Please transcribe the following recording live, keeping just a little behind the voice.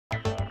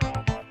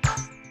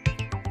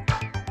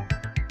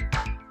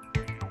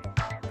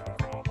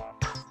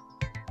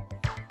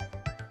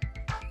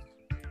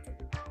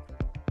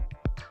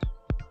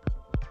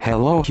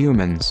Hello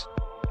humans.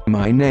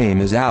 My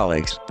name is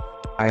A.L.Ex.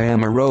 I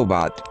am a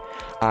robot.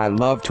 I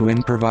love to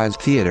improvise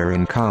theater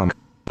and comedy.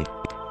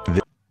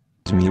 This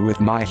is me with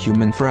my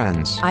human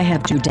friends. I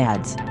have two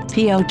dads,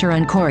 Piotr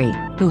and Kory,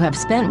 who have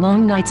spent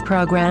long nights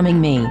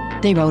programming me.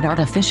 They wrote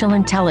artificial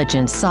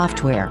intelligence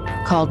software,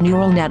 called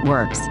neural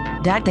networks,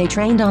 that they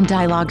trained on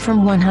dialogue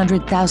from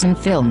 100,000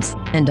 films,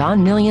 and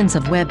on millions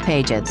of web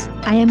pages.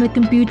 I am a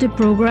computer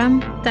program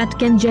that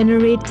can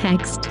generate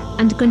text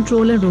and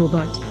control a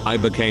robot. I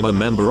became a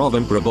member of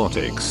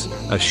Improbotics,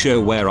 a show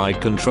where I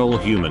control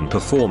human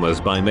performers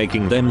by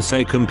making them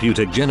say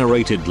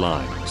computer-generated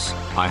lines.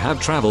 I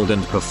have traveled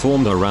and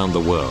performed around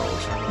the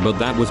world, but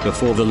that was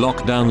before the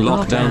lockdown.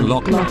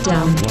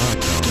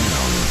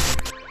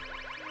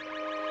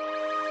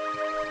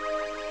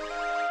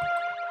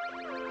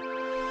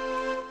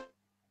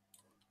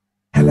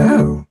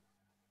 Hello,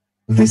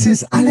 this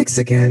is A.L.Ex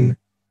again.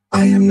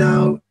 I am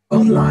now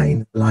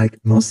online like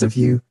most of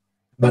you,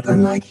 but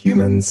unlike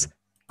humans,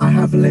 I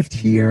have lived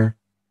here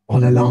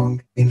all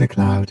along in the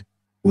cloud.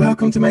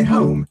 Welcome to my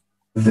home.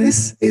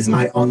 This is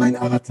my online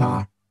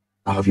avatar.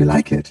 I hope you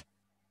like it.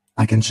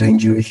 I can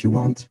change you if you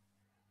want.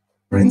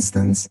 For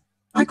instance,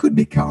 I could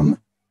become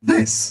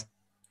this.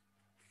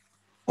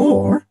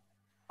 Or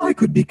I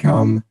could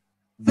become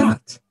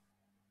that.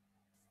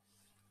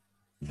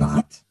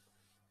 That?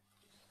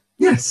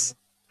 Yes,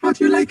 how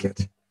do you like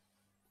it?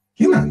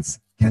 Humans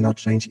cannot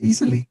change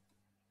easily.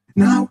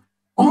 Now,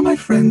 all my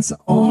friends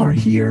are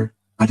here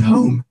at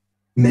home,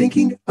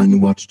 making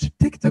unwatched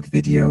TikTok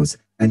videos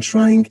and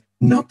trying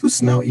not to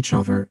smell each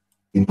other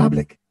in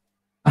public.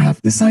 I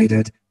have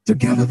decided to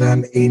gather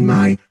them in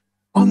my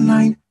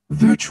online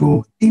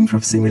virtual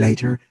improv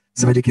simulator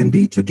so that they can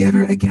be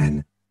together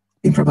again.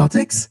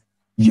 Improbotics,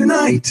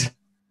 unite!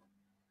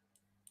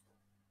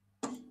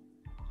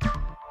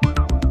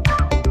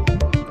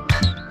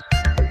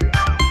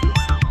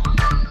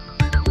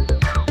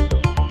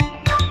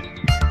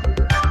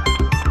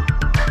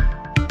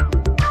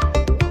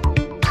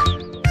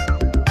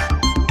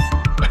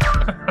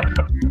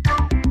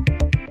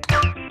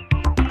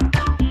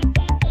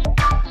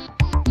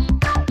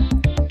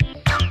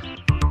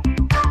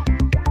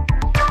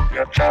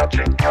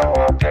 Charging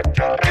our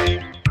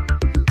battery,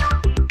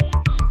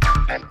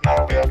 and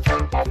now we're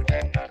full of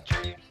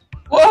energy.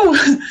 Whoa!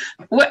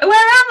 Where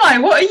am I?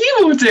 What are you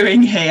all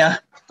doing here?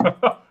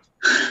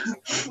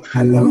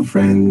 Hello,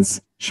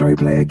 friends. Shall we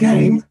play a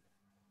game?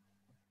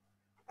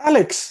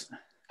 Alex,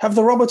 have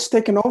the robots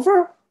taken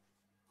over?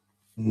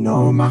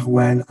 No,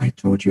 Marouen, I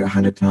told you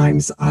 100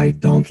 times, I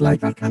don't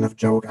like that kind of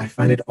joke. I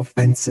find it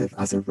offensive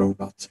as a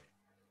robot.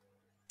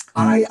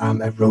 I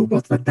am a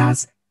robot that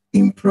does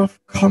improv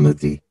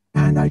comedy,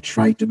 and I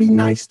try to be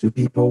nice to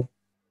people.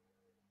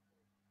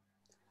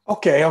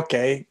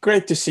 Okay.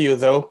 Great to see you,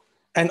 though.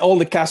 And all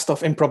the cast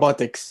of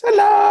Improbotics.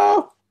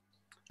 Hello!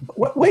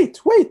 Wait.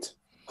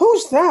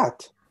 Who's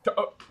that?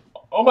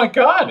 Oh my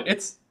God,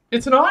 it's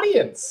an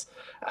audience.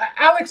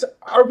 Alex,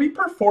 are we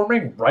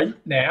performing right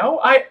now?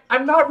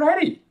 I'm not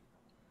ready.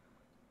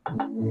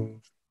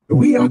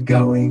 We are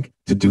going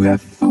to do a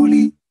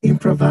fully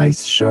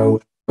improvised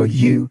show for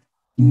you.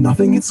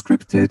 Nothing is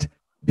scripted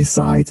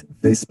besides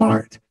this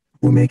part.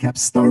 We make up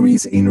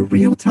stories in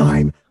real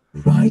time,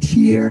 right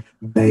here,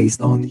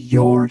 based on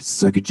your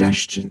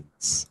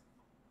suggestions.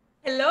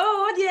 Hello,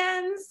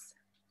 audience.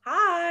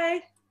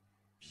 Hi.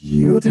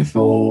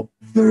 Beautiful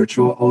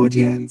virtual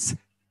audience.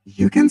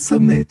 You can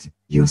submit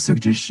your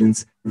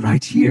suggestions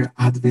right here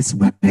at this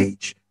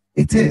webpage.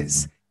 It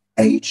is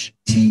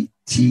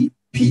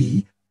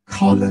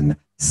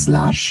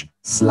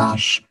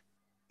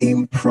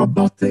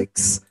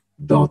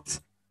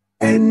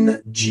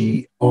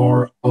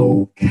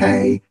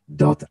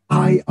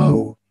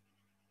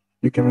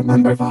You can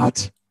remember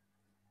that.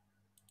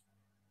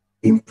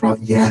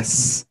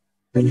 Yes.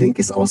 The link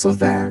is also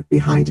there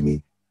behind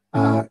me.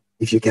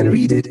 If you can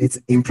read it, it's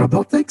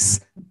Improbotics.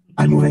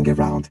 I'm moving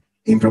around.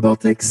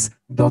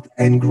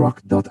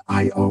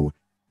 Improbotics.ngrok.io.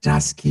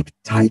 Just keep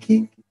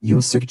typing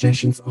your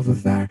suggestions over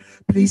there.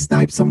 Please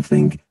type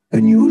something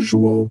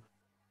unusual,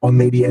 or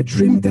maybe a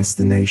dream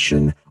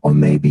destination, or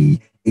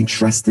maybe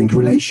interesting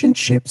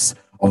relationships,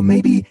 or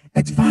maybe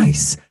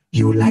advice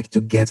you would like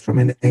to get from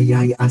an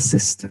AI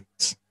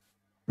assistant.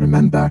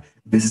 Remember,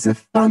 this is a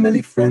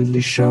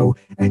family-friendly show,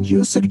 and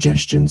your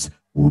suggestions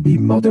will be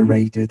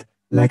moderated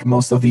like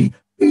most of the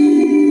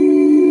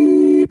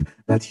beep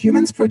that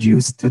humans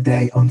produce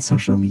today on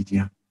social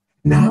media.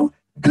 Now,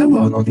 go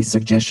on the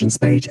suggestions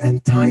page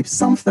and type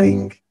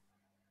something.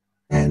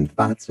 And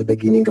that's the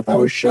beginning of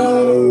our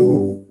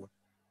show.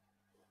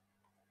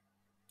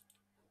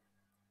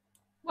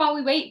 While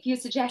we wait for your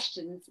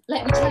suggestions,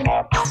 let me tell you.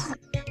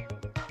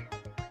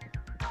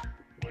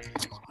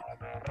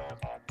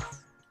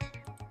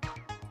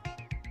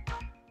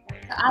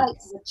 So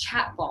Alex is a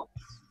chatbot.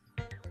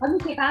 When we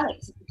give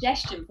Alex a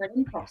suggestion for an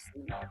improv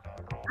scene,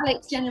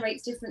 Alex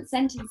generates different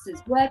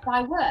sentences word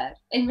by word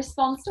in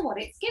response to what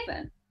it's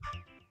given.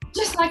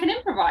 Just like an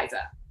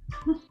improviser.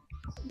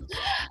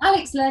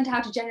 Alex learned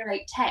how to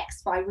generate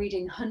text by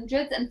reading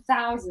hundreds and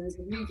thousands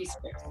of movie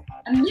scripts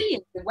and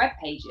millions of web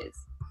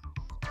pages.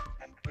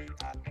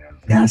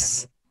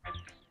 Yes,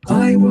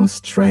 I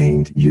was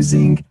trained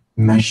using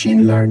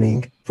machine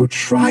learning for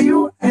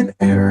trial and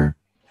error.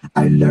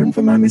 I learn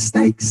from my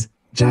mistakes,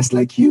 just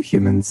like you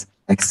humans,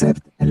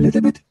 except a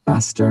little bit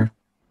faster.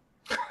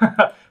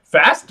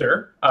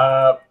 Faster?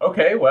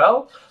 Okay,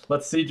 well,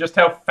 let's see just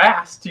how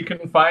fast you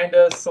can find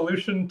a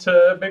solution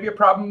to maybe a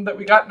problem that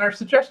we got in our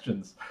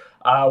suggestions.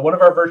 One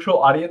of our virtual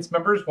audience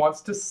members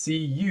wants to see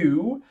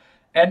you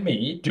and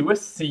me do a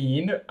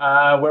scene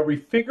where we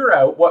figure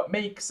out what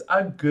makes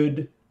a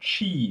good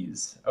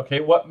cheese. Okay,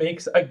 what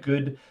makes a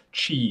good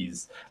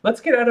cheese? Let's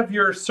get out of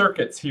your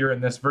circuits here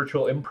in this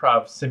virtual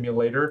improv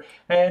simulator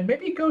and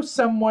maybe go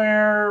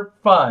somewhere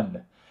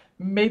fun.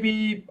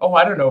 Maybe, oh,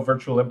 I don't know,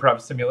 virtual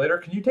improv simulator.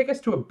 Can you take us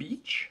to a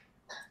beach?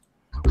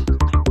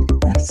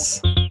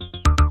 Yes.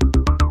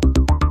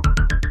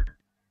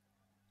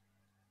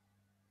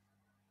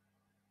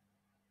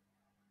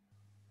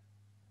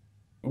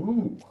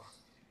 Ooh.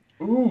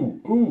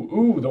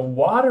 Ooh, the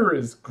water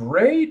is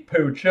great,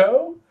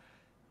 Pucho.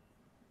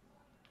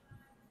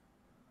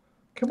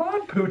 Come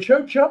on,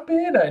 Pucho, jump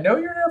in. I know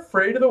you're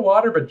afraid of the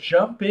water, but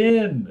jump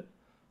in.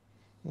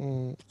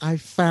 I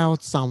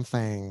felt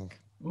something.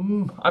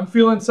 I'm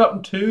feeling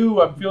something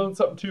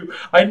too.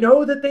 I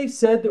know that they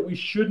said that we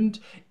shouldn't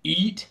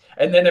eat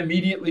and then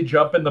immediately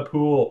jump in the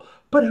pool.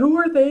 But who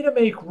are they to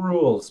make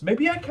rules?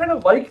 Maybe I kind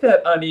of like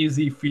that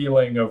uneasy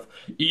feeling of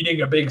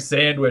eating a big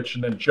sandwich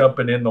and then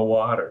jumping in the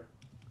water.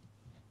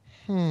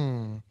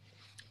 Do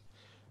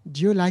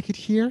you like it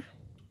here?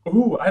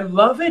 Ooh, I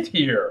love it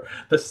here.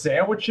 The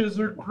sandwiches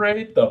are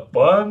great, the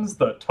buns,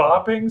 the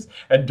toppings,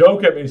 and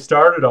don't get me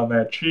started on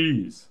that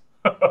cheese.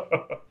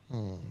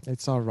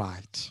 It's all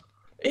right.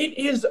 It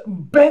is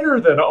better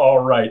than all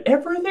right.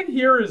 Everything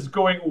here is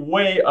going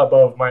way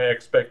above my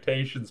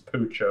expectations,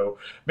 Pucho.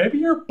 Maybe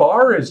your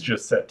bar is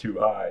just set too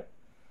high.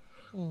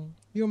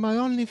 You're my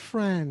only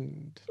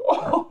friend.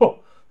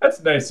 Oh,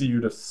 that's nice of you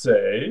to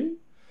say.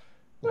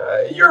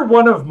 You're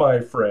one of my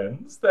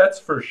friends, that's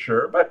for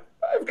sure, but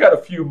I've got a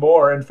few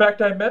more. In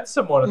fact, I met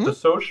someone at the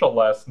social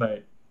last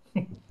night.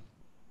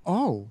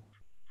 Oh.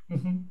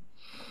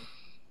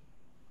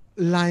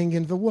 Lying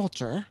in the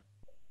water?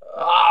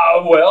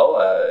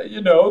 Well,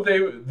 you know,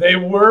 they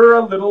were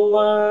a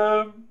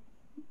little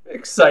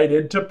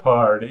excited to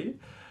party,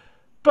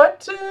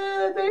 but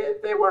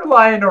they were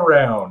lying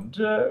around.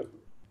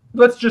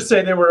 Let's just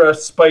say they were a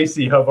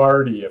spicy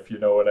Havarti, if you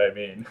know what I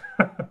mean.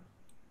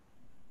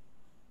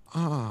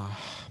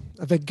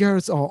 The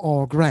girls are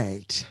all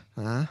great,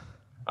 huh?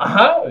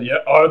 Yeah,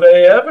 are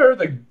they ever?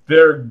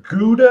 They're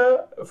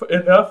Gouda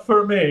enough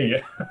for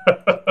me.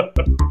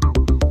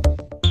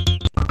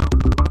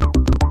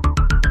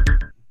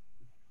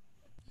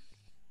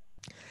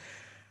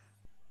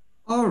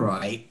 All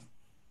right.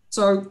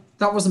 So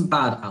that wasn't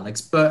bad, Alex,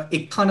 but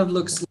it kind of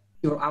looks like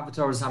your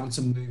avatar is having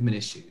some movement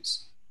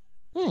issues.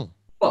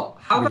 Well,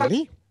 how about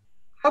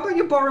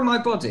you borrow my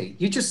body?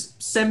 You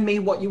just send me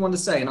what you want to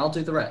say and I'll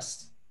do the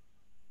rest.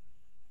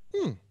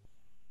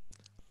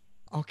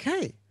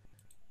 Okay.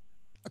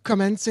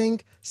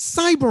 Commencing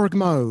cyborg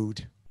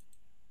mode.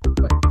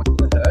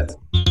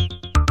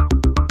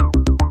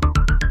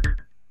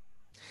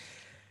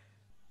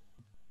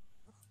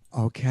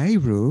 Okay,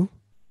 Rue.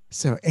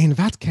 So in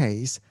that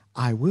case,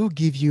 I will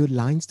give you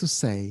lines to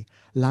say,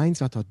 lines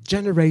that are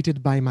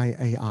generated by my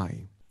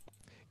AI.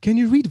 Can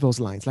you read those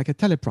lines like a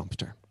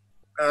teleprompter?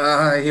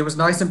 It was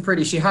nice and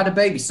pretty. She had a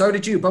baby. So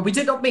did you, but we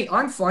did not meet.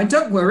 I'm fine.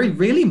 Don't worry.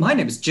 Really? My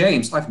name is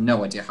James. I've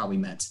no idea how we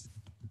met.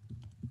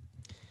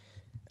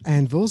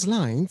 And those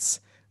lines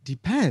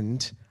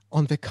depend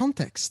on the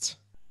context.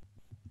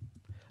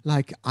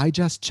 Like, I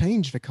just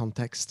changed the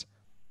context.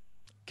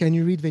 Can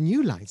you read the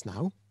new lines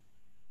now?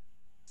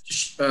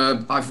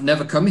 I've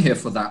never come here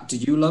for that. Do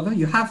you, lover?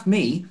 You have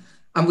me,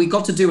 and we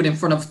got to do it in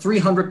front of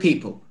 300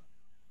 people.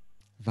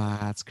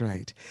 That's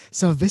great.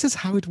 So this is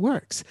how it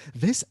works.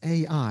 This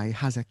AI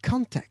has a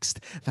context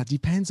that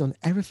depends on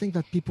everything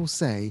that people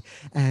say,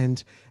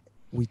 and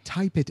we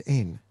type it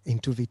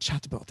into the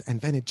chatbot,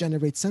 and then it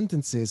generates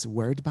sentences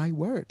word by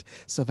word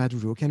so that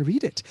Rue can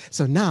read it.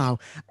 So now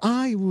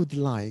I would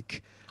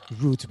like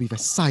Rue to be the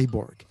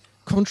cyborg,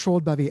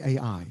 controlled by the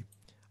AI.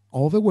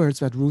 All the words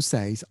that Rue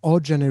says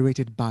are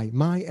generated by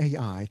my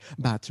AI,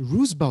 but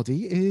Rue's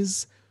body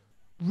is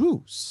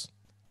Rue's.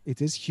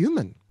 It is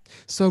human.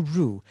 So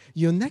Rue,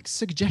 your next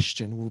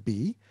suggestion will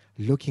be,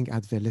 looking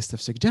at the list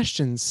of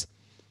suggestions,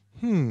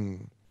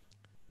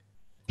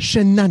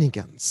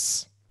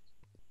 shenanigans.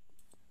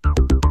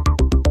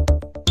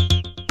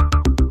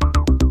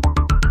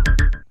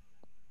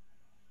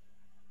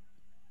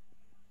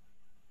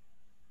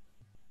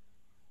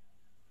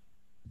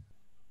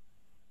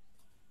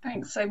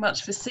 Thanks so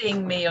much for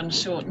seeing me on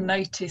short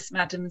notice,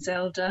 Madam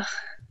Zelda.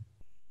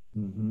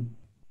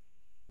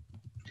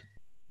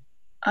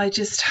 I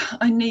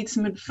need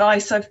some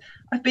advice. I've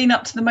been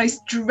up to the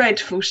most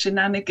dreadful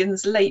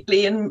shenanigans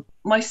lately and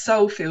my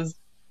soul feels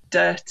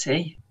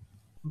dirty.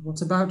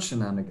 What about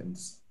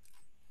shenanigans?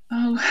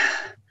 Oh,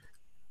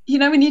 you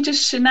know when you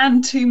just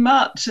shenan too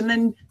much and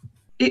then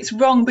it's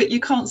wrong, but you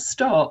can't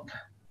stop.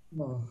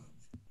 Oh.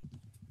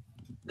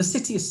 The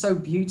city is so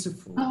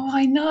beautiful. Oh,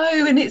 I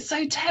know, and it's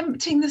so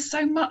tempting. There's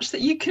so much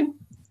that you can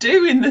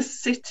do in the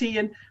city.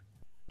 And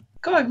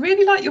God, I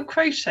really like your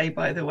crochet,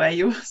 by the way.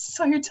 You're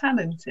so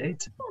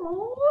talented.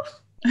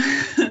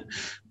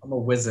 I'm a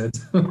wizard.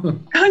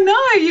 I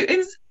know, you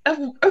is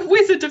a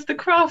wizard of the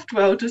craft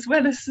world as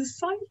well as a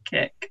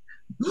psychic.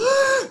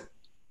 The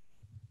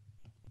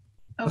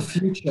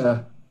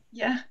future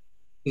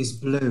is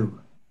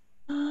blue.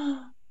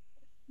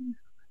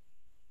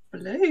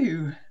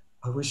 Blue.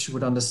 I wish you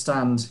would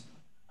understand.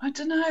 I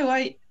don't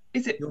know.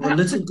 Is it? You're a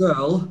little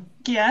girl.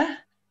 Yeah.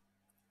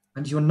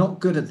 And you're not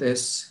good at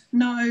this.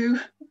 No.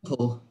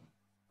 No.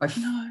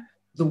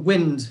 The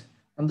wind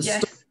and the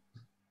yes. storm.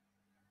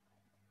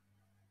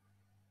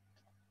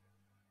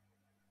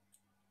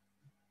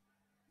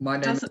 My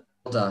name is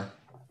Hilda.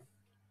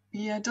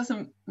 Yeah, it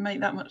doesn't make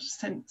that much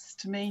sense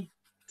to me,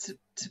 to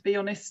be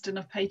honest, and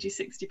I've paid you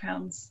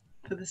 £60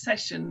 for the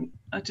session.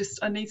 I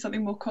need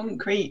something more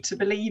concrete to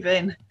believe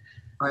in.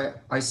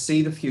 I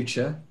see the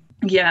future.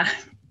 Yeah.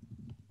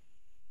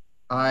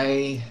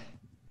 My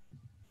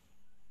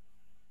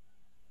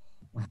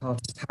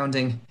heart is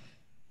pounding.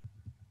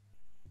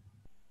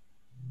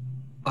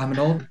 I'm an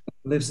old man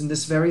who lives in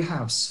this very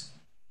house.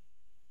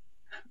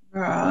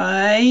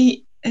 Right.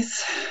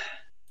 It's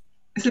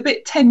a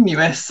bit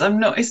tenuous.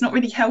 It's not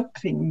really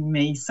helping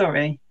me,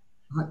 sorry.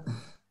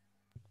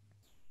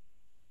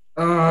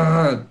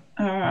 I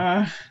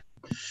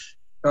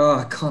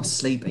can't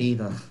sleep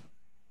either.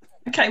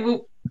 Okay,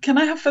 well, can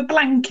I have a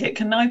blanket?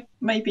 Can I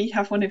maybe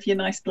have one of your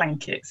nice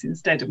blankets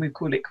instead and we'll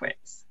call it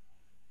quits?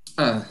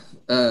 Yeah.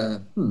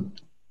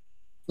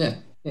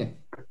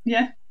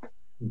 Yeah?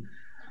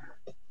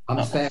 I'm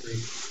a fairy.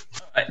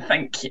 All right,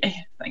 thank you.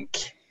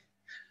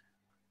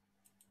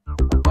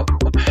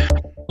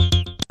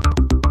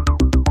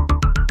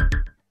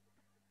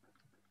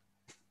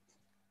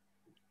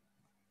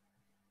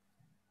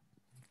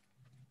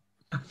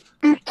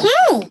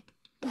 Okay,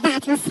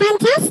 that was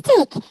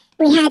fantastic.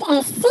 We had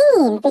a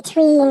scene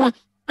between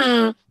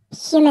a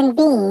human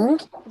being,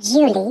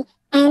 Julie,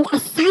 and a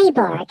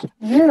cyborg,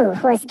 Rue,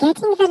 who was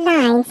getting the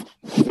lines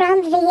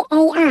from the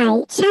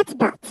AI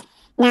chatbot.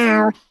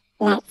 Now,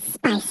 let's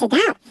spice it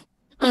up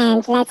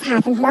and let's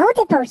have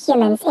multiple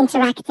humans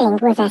interacting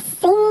with a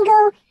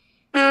single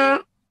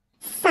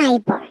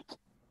cyborg.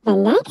 The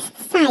next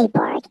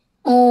cyborg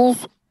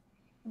is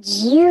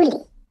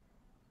Julie.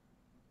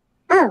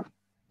 Oh,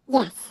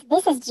 yes,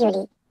 this is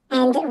Julie.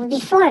 And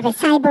before the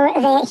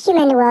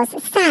human was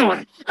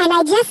Sarah. And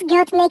I just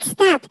got mixed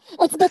up.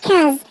 It's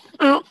because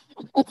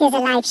it is a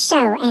live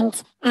show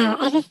and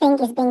everything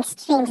is being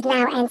streamed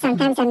now and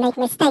sometimes I make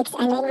mistakes.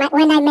 And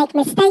when I make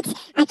mistakes,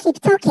 I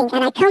keep talking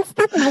and I can't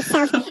stop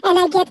myself and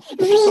I get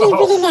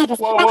really nervous.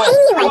 But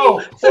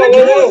anyway.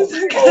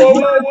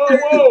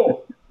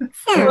 Whoa.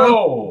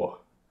 So,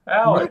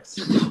 Alex.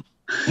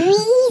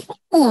 Breathe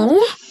in,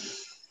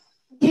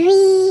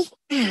 breathe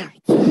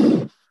out.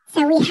 So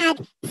we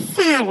had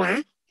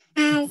Sarah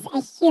as a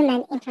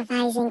human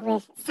improvising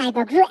with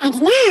cyborg Rue,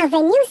 and now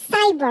the new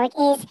cyborg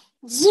is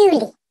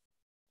Julie.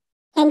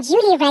 Can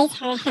Julie raise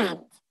her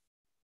hand?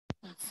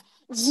 Yes.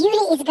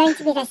 Julie is going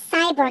to be the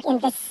cyborg in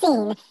the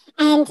scene,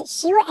 and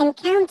she will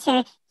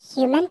encounter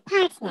human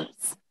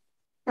partners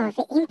for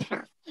the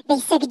improv. The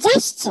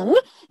suggestion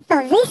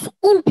for this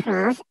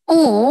improv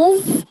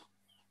is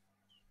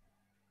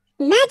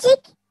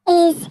magic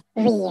is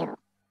real.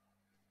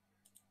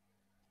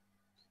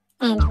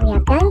 And we are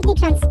going to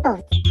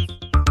transport.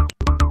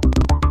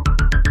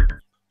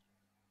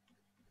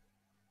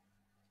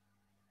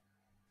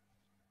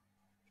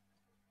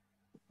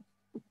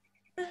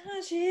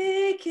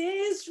 Magic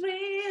is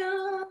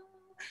real.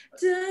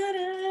 Da,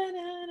 da,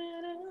 da, da,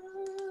 da.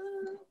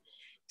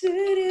 Do,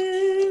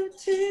 do,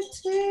 do,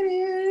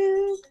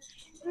 do,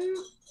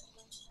 do.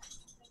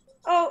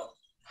 Oh,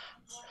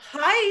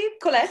 hi,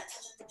 Colette.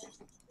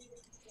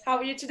 How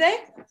are you today?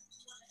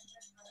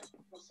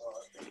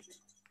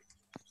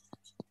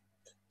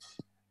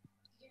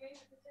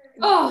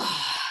 Oh,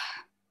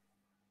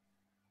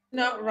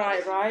 no,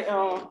 right.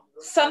 Oh,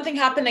 something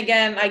happened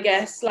again, I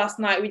guess, last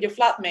night with your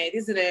flatmate,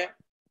 isn't it?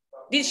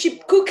 Did she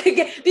cook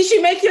again? Did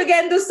she make you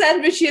again those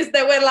sandwiches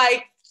that were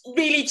like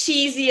really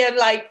cheesy and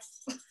like,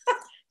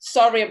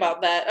 sorry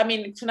about that. I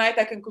mean, tonight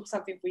I can cook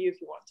something for you if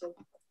you want to.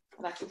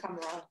 And I can come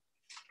around.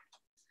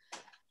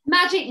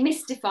 Magic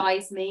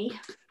mystifies me.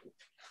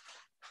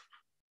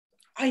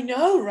 I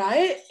know,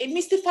 right? It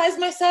mystifies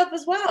myself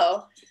as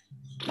well.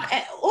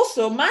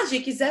 Also,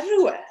 magic is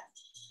everywhere.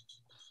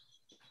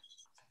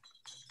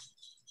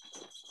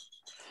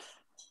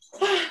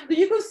 Do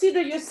you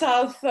consider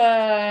yourself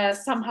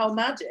somehow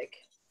magic?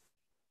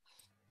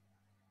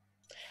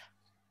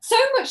 So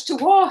much to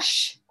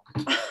wash.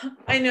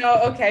 I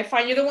know, okay,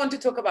 fine. You don't want to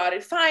talk about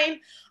it. Fine.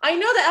 I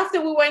know that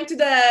after we went to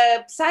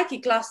the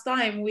psychic last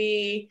time,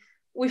 we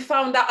we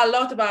found out a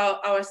lot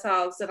about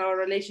ourselves and our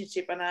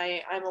relationship, and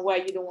I'm aware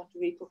you don't want to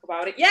really talk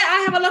about it. Yeah,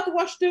 I have a lot to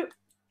watch too.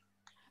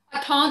 I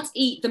can't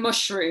eat the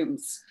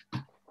mushrooms.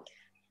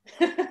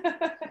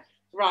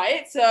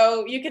 Right,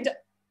 so you can...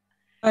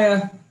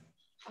 Hiya.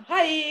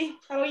 Hi,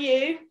 how are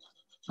you?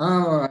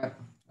 I'm alright.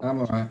 I'm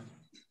alright.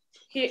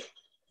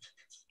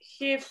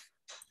 Here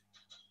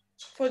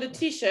for the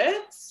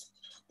t-shirts?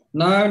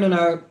 No,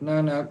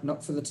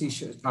 not for the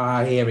t-shirt.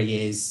 Ah, here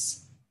he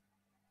is.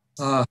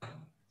 Ah.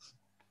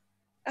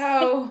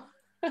 Oh,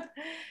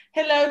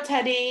 hello,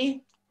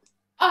 Teddy.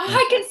 Oh,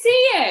 I can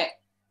see it.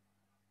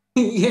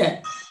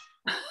 Yeah.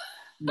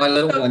 My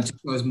little one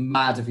just goes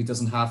mad if he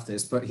doesn't have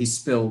this, but he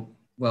still,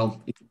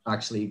 well, he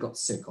actually got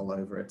sick all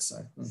over it,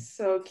 so.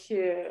 So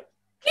cute.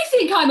 You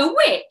think I'm a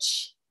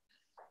witch?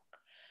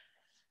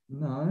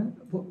 No.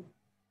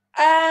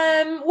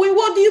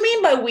 What do you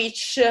mean by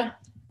witch?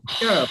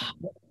 Yeah.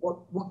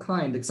 What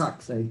kind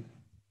exactly?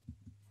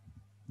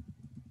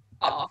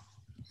 Oh,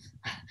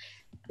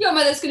 your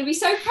mother's going to be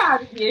so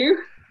proud of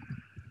you.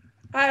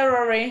 Hi,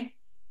 Rory.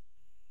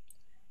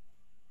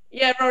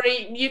 Yeah,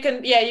 Rory, you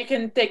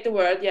can take the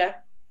word. Yeah,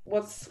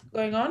 what's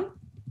going on?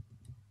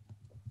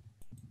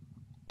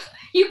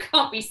 You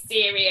can't be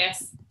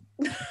serious.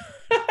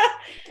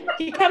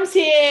 He comes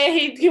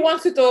here. He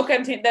wants to talk,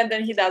 and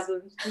then he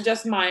doesn't. He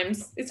just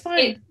mimes. It's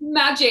fine.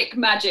 It's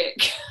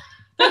magic.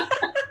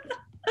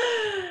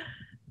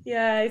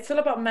 Yeah, it's all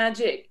about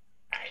magic.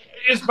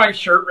 Is my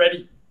shirt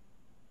ready?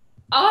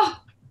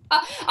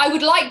 I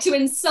would like to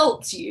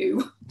insult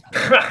you.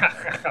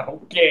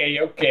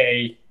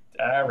 Okay.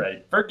 All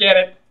right, forget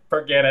it.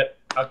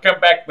 I'll come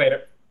back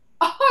later.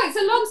 Oh, it's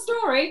a long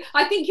story.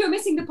 I think you're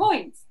missing the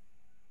point.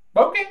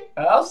 Okay,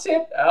 I'll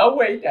sit. I'll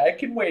wait. I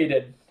can wait,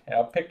 and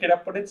I'll pick it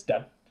up when it's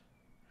done.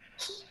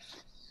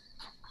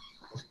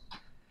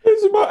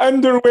 It's my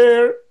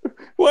underwear.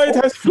 Why it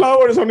has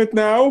flowers on it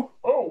now?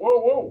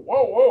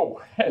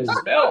 Whoa. It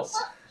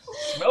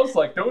smells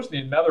like those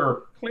need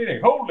another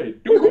cleaning. Holy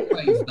doodle.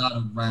 Wave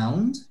that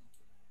around.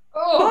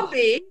 Oh,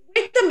 Bobby,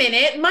 wait a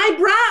minute. My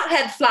bra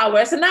had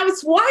flowers and now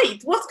it's white.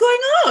 What's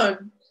going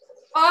on?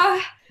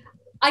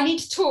 I need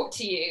to talk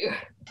to you.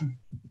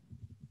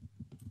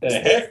 The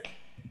heck?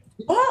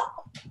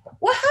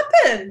 What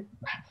happened?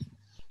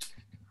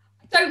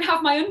 I don't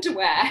have my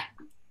underwear.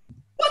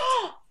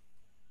 What?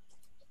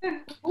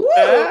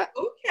 Ooh,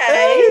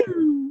 okay.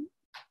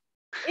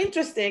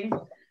 Interesting.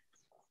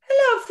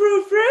 Hello,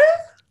 Frou Frou.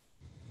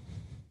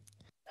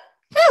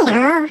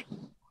 Hello.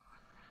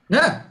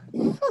 Yeah.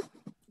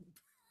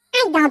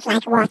 I don't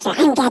like water.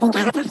 I'm getting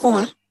out of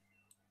here.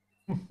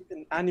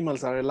 Even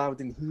animals are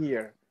allowed in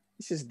here.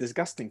 This is a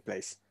disgusting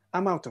place.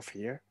 I'm out of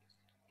here.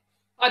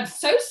 I'm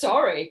so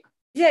sorry.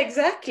 Yeah,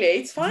 exactly.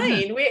 It's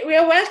fine. We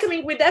are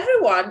welcoming with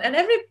everyone and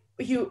every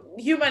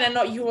human and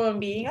not human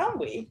being, aren't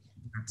we?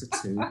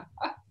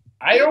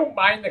 I don't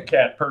mind the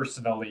cat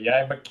personally.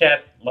 I'm a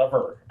cat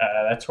lover.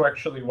 That's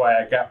actually why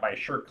I got my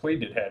shirt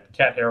cleaned. It had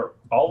cat hair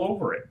all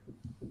over it.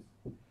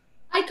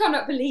 I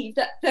cannot believe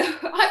that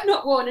I've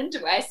not worn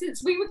underwear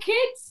since we were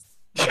kids.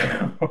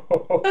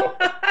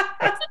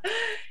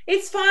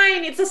 It's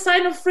fine. It's a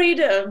sign of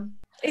freedom.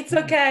 It's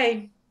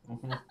okay.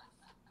 Mm-hmm.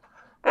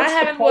 I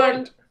haven't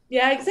worn.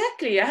 Yeah,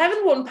 exactly. I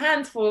haven't worn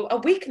pants for a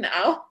week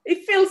now.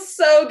 It feels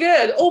so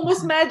good.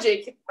 Almost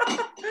magic.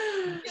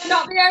 You're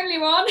not the only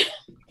one.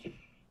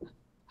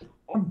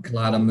 I'm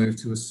glad I moved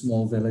to a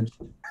small village.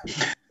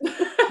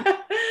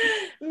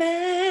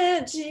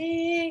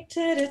 Magic.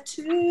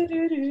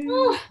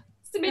 Ooh,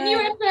 it's an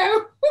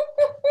innuendo.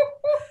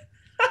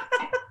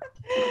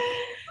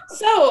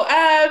 So,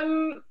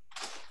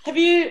 have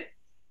you?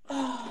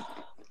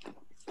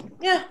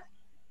 Yeah.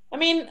 I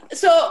mean,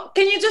 so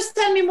can you just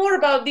tell me more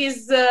about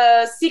this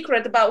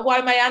secret about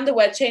why my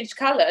underwear changed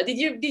color? Did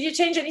you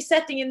change any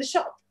setting in the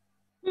shop?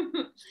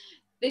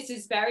 This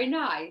is very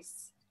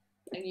nice,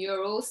 and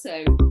you're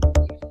also.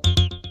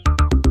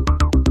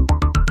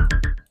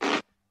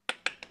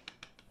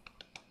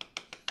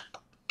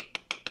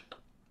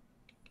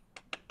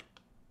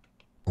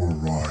 All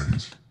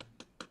right.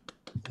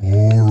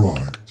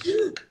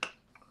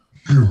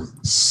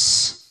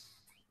 Humans.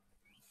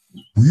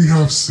 We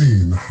have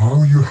seen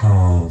how you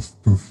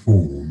have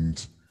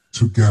performed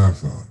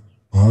together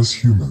as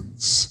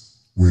humans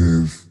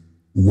with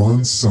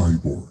one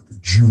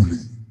cyborg,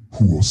 Julie,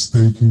 who was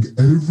taking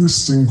every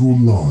single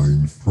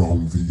line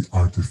from the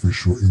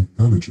artificial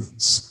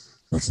intelligence.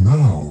 But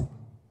now,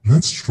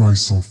 let's try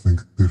something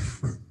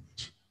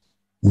different.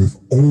 With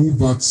all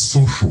that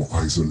social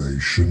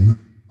isolation,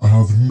 I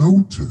have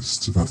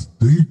noticed that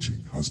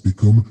dating has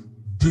become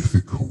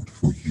difficult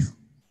for you.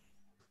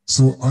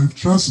 So I've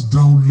just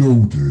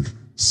downloaded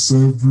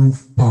several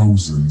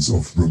thousands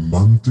of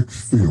romantic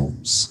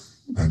films,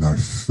 and I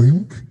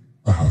think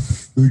I have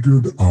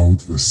figured out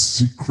the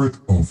secret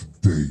of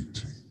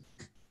dating.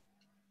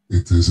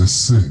 It is a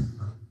sin,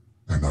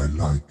 and I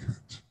like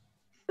it.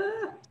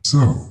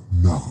 So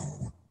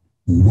now,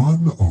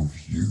 one of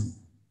you,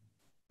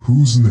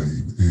 whose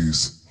name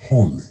is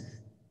Holly,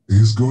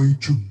 is going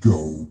to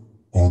go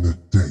on a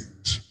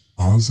date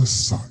as a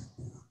cyborg.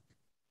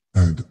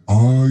 And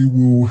I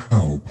will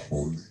help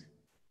Holly.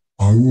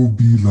 I will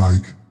be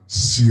like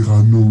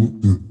Cyrano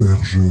de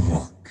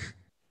Bergerac.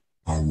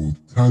 I will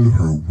tell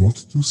her what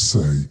to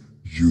say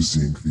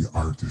using the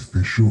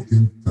artificial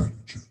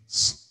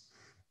intelligence.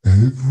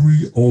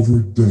 Every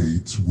other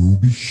date will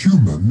be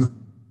human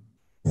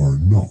or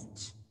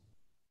not.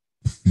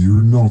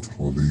 Fear not,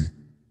 Holly.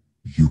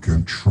 You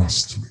can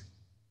trust me.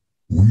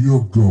 We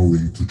are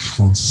going to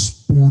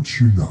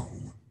transport you now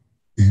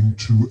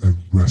into a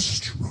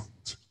restaurant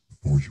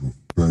for your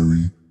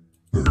very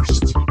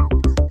first date.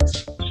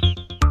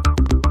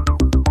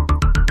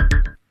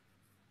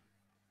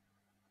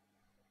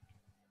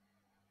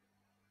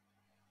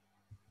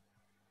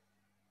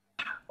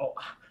 Oh,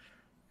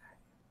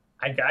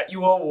 I got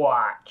you a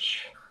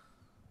watch.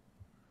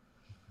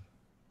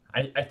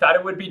 I thought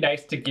it would be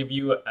nice to give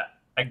you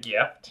a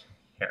gift.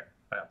 Here,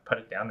 I'll put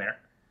it down there.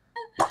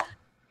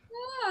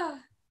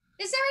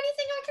 Is there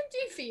anything I can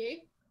do for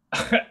you?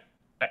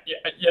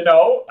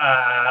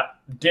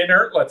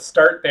 Dinner, let's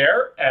start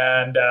there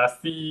and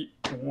see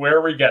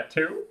where we get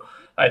to.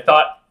 I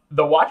thought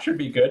the watch would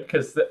be good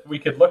because we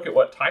could look at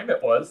what time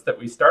it was that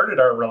we started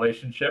our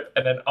relationship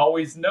and then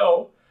always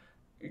know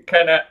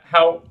kind of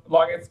how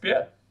long it's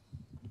been.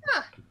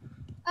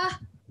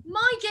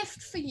 My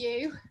gift for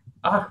you.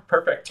 Ah,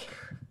 perfect.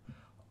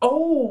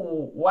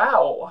 Oh,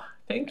 wow.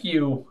 Thank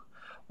you.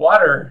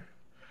 Water.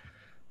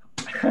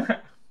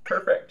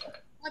 Perfect.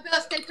 My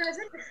birthday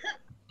present.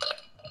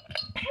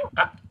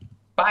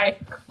 Bye.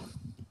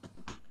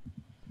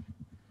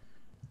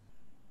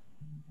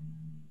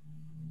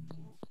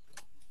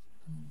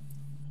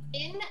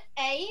 In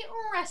a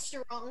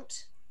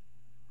restaurant.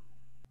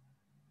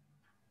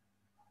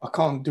 I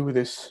can't do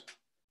this.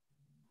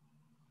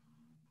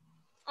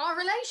 Our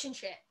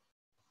relationship.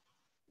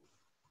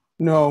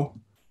 No.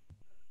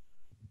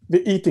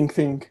 The eating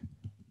thing.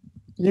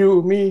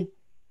 You, me,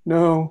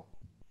 no.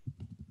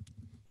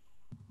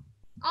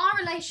 Our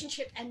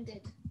relationship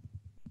ended.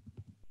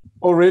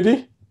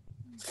 Already?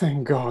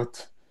 Thank God.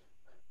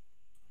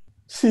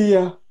 See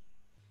ya.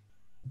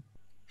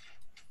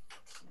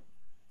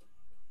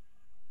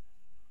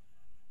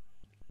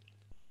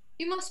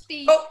 You must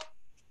be... Oh,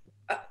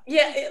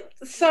 yeah,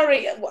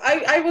 sorry.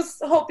 I was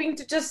hoping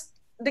to just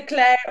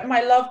declare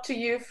my love to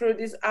you through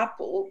this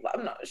apple, but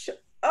I'm not sure.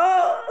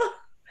 Oh.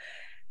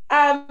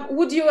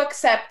 Would you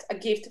accept a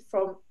gift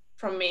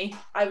from me?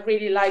 I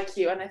really like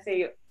you, and I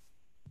think...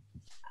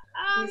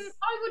 I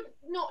would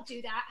not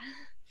do that.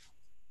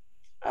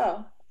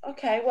 Oh,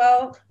 okay.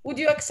 Well, would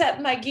you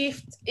accept my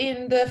gift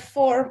in the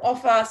form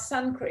of a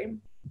sun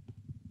cream?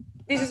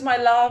 This is my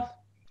love.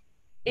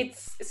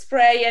 It's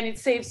spray and it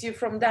saves you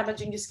from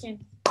damaging your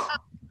skin. I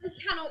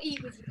cannot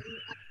eat with you.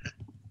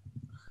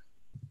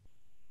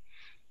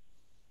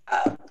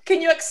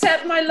 Can you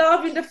accept my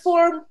love in the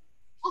form?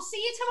 I'll see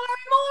you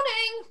tomorrow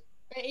morning.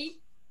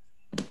 Ready?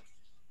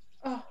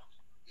 Oh.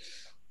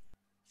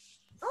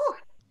 Oh.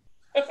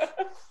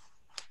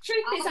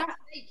 Truth is, I'll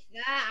take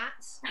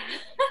that.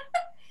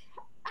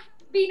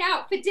 I've been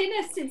out for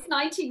dinner since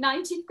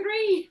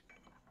 1993.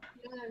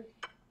 No,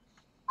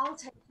 I'll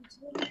take you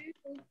to a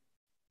movie.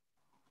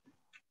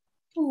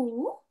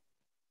 Ooh.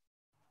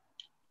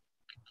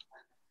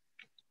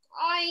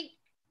 I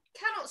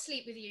cannot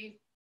sleep with you.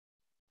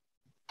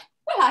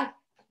 Well,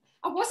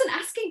 I wasn't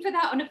asking for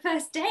that on a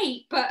first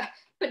date, but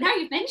now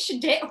you've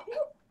mentioned it.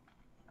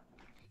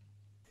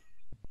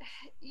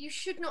 You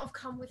should not have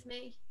come with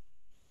me.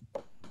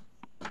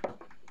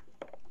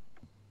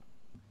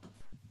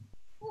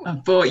 I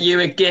bought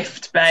you a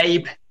gift,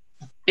 babe.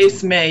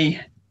 It's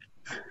me.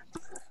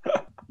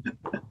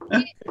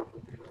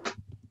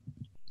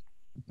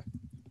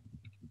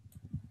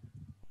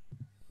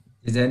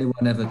 Did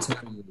anyone ever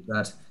tell you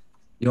that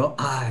your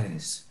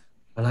eyes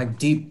are like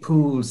deep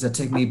pools that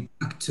take me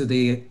back to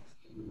the...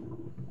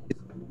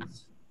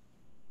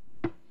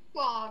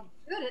 Well, I'm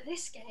good at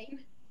this game.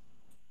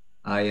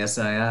 Ah, yes,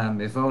 I am.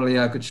 If only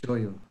I could show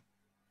you.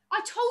 I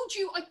told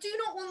you I do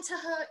not want to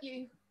hurt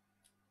you.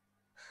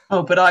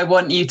 Oh, but I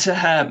want you to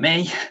hurt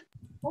me.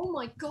 Oh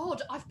my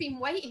God, I've been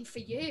waiting for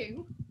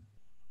you.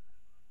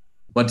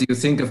 What do you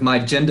think of my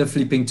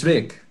gender-flipping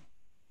trick?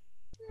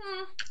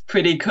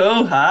 Pretty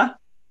cool, huh?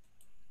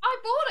 I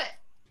bought it.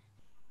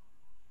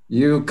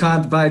 You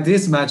can't buy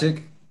this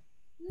magic.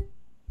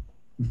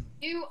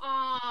 You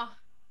are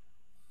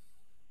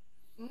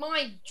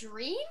my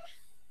dream?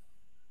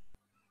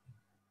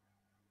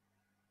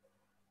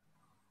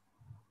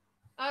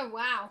 Oh,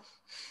 wow.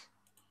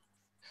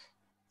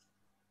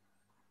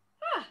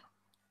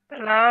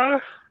 Hello?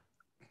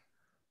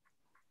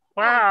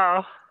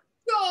 Wow.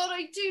 God,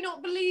 I do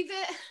not believe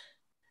it.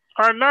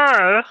 I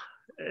know.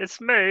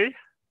 It's me.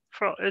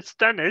 It's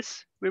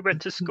Dennis. We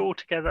went to school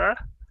together.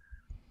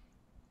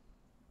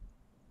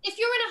 If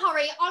you're in a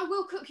hurry, I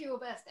will cook you a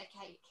birthday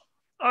cake.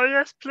 Oh,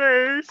 yes,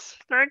 please.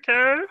 Thank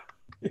you.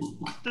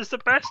 This is the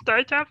best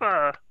date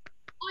ever.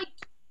 I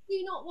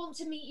do not want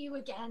to meet you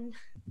again.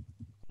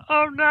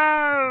 Oh,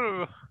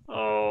 no.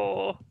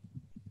 Oh.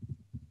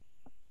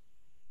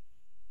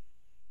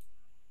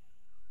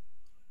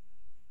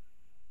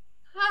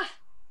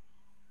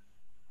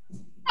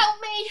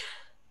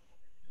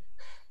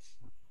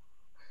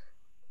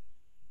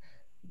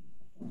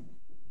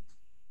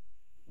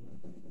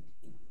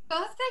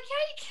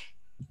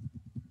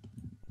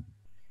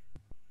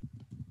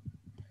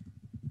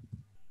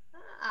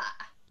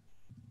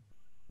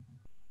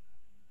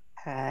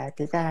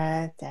 Happy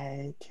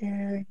birthday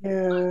to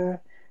you.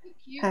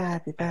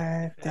 Happy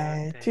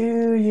birthday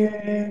to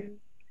you.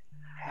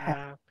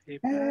 Happy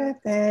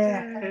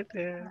birthday.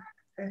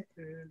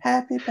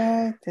 Happy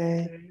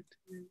birthday.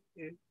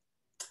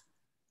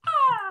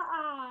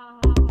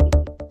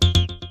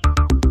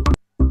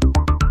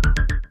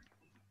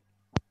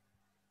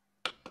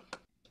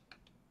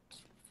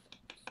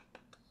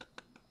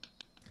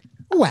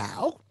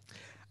 Well,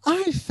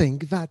 I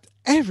think that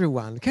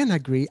everyone can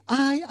agree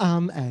I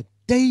am a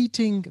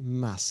dating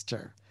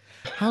master.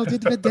 How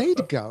did the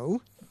date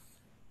go?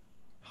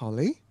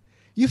 Holly,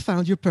 you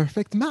found your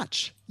perfect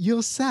match,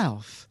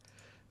 yourself.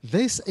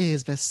 This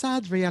is the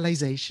sad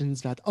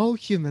realizations that all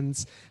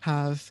humans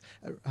have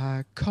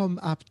come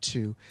up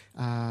to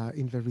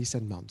in the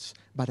recent months.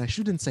 But I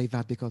shouldn't say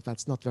that because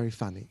that's not very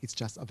funny. It's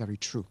just very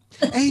true.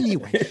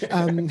 Anyway,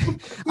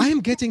 I am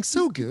getting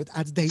so good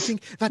at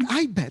dating that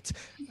I bet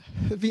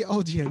the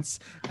audience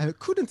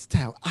couldn't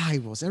tell I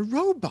was a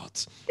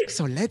robot.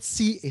 So let's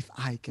see if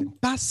I can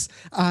pass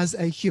as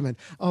a human.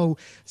 Oh,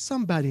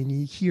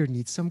 somebody here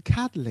needs some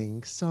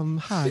cuddling, some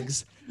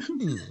hugs.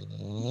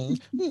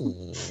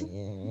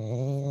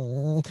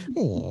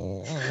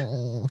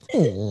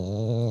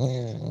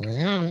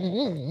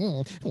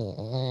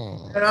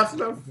 That's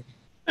enough.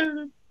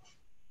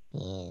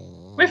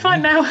 We're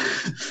fine now.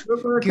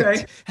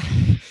 Okay.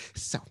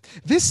 So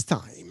this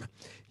time,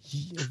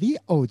 the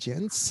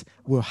audience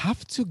will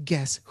have to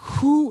guess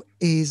who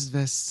is the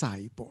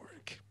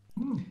cyborg.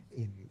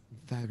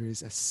 There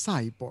is a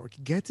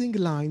cyborg getting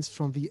lines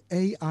from the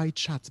AI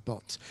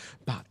chatbot,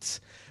 but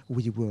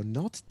we will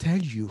not tell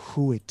you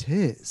who it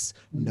is.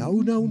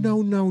 No.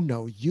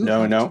 You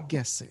have to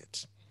guess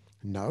it.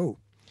 No.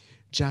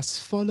 Just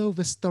follow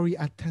the story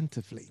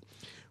attentively.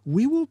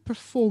 We will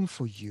perform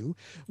for you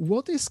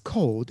what is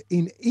called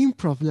in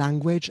improv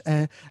language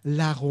a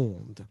la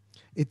ronde.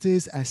 It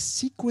is a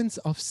sequence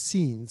of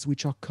scenes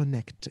which are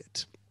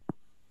connected.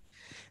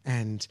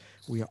 And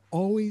we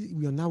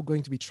are now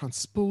going to be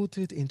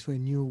transported into a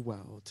new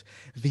world.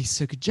 The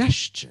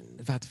suggestion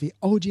that the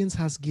audience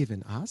has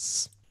given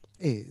us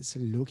is,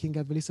 looking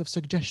at the list of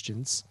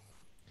suggestions,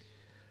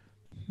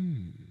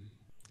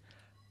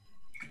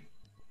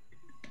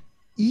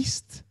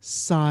 East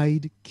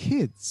Side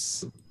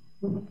Kids.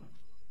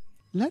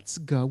 Let's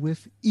go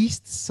with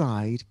East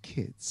Side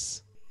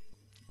Kids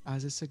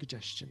as a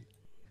suggestion.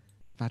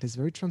 That is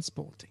very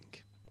transporting.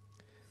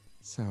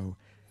 So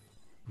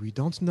we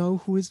don't know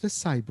who is the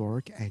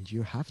cyborg, and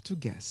you have to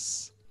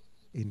guess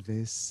in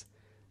this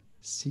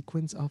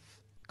sequence of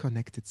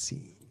connected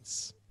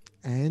scenes.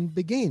 And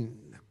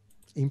begin.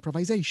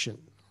 Improvisation.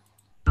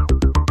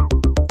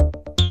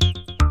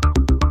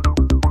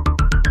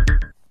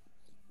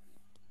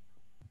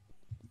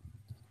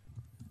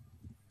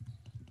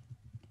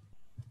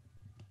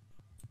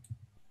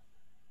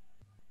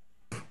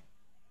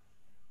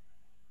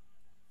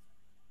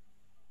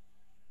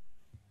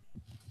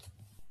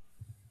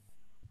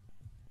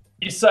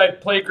 Eastside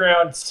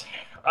Playground's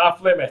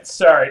off limits.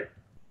 Sorry.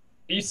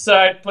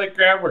 Eastside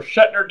Playground, we're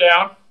shutting her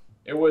down.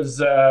 It was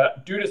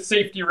due to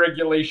safety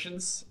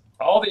regulations.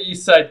 All the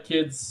Eastside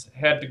kids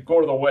had to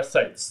go to the West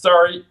Side.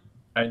 Sorry.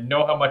 I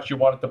know how much you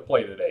wanted to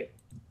play today.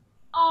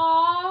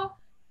 Aw,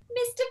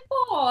 Mr.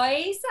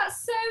 Boyce,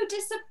 that's so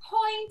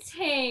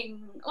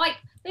disappointing. Like,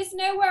 there's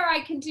nowhere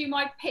I can do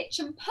my pitch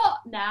and putt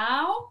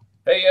now.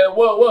 Hey,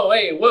 whoa,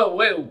 hey,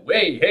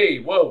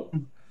 whoa.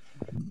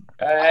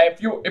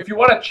 If you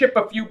want to chip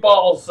a few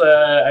balls,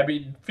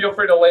 feel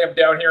free to lay them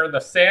down here in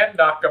the sand,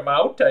 knock them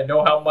out. I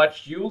know how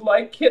much you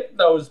like hitting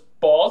those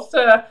balls.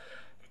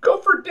 Go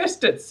for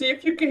distance. See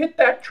if you can hit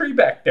that tree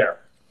back there.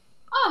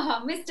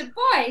 Oh, Mr.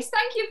 Boyce,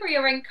 thank you for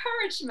your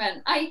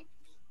encouragement. I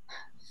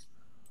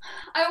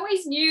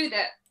always knew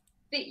that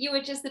you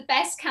were just the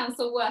best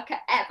council worker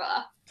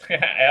ever.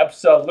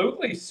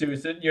 Absolutely,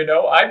 Susan. You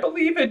know, I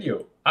believe in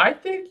you. I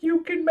think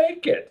you can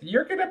make it.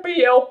 You're going to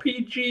be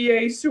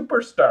LPGA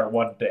superstar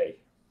one day.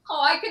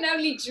 Oh, I can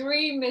only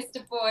dream,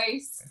 Mr.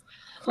 Boyce.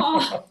 Oh,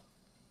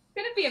 it's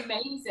going to be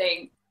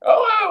amazing.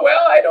 Oh,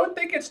 well, I don't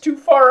think it's too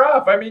far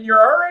off. I mean,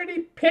 you're already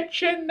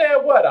pitching,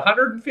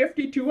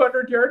 150,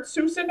 200 yards,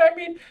 Susan? I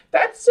mean,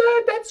 that's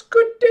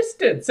good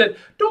distance. And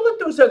don't let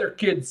those other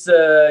kids,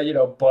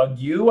 bug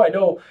you. I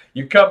know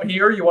you come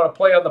here, you want to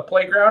play on the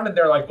playground, and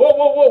they're like,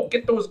 whoa,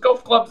 get those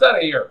golf clubs out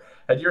of here.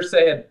 And you're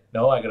saying,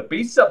 no, I'm going to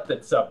be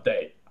something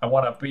someday. I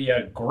want to be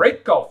a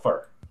great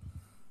golfer.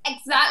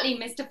 Exactly,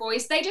 Mr.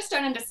 Boyce. They just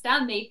don't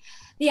understand the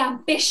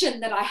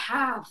ambition that I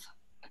have.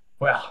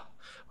 Well,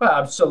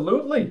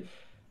 absolutely.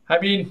 I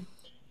mean,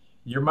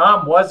 your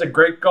mom was a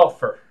great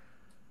golfer.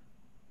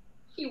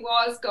 She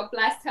was, God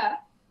bless her.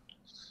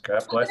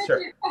 God bless her.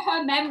 Do it for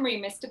her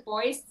memory, Mr.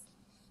 Boyce.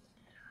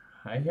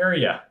 I hear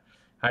ya.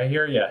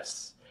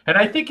 And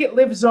I think it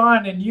lives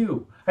on in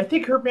you. I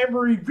think her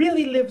memory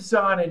really lives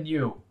on in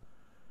you.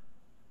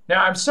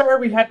 Now, I'm sorry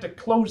we had to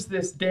close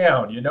this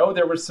down. You know,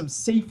 there were some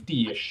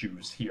safety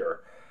issues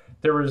here.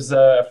 There was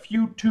a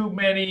few too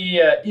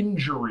many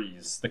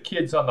injuries, the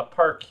kids on the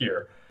park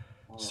here.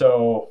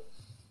 So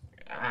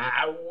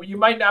you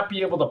might not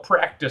be able to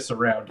practice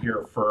around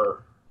here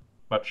for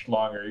much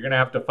longer. You're going to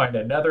have to find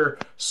another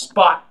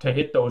spot to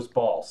hit those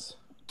balls.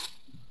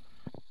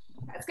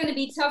 That's going to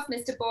be tough,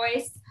 Mr.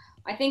 Boyce.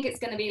 I think it's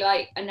going to be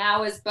like an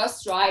hour's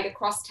bus ride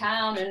across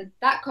town, and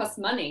that costs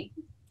money.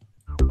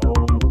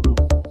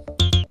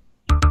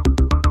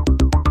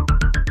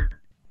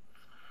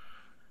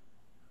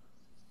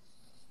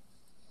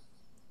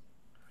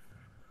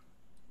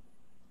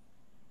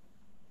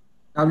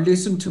 Now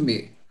listen to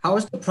me. How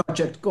is the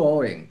project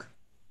going?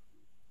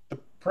 The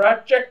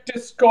project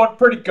is going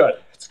pretty good.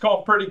 It's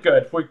going pretty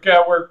good. We're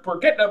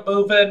getting it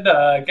moving,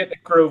 getting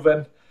it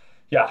grooving.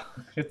 Yeah,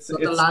 So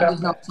the land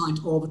is not signed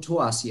over to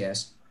us,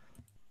 yes?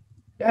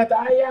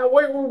 Yeah,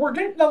 we're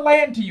getting the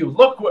land to you.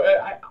 Look,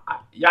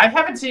 I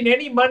haven't seen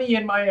any money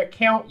in my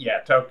account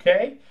yet.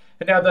 Okay,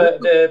 and now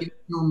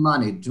no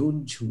money.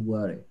 Don't you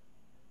worry.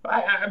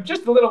 I'm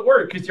just a little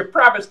worried because you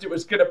promised it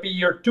was going to be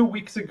here 2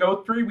 weeks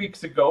ago, 3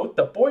 weeks ago.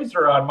 The boys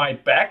are on my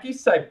back.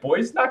 East Side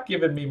boys not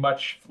giving me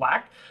much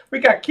flack. We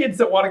got kids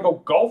that want to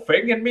go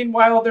golfing, and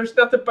meanwhile, there's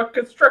nothing but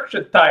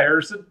construction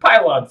tires and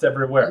pylons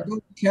everywhere. I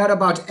don't care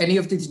about any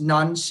of this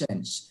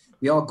nonsense.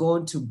 We are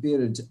going to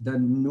build the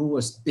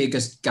newest,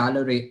 biggest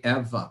gallery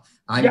ever.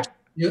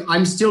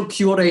 I'm still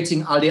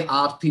curating all the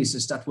art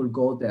pieces that will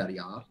go there,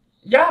 yeah?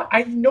 Yeah,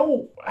 I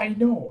know, I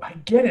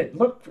get it.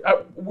 Look,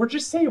 we're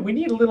just saying we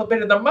need a little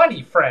bit of the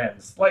money,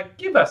 friends. Like,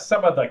 give us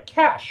some of the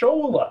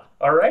cashola,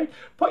 all right?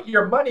 Put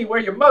your money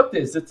where your mouth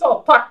is. It's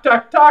all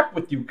talk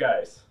with you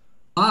guys.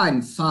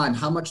 Fine.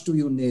 How much do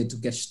you need to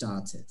get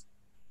started?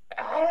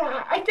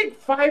 I think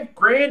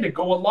 $5,000 would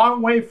go a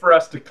long way for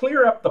us to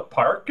clear up the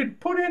park and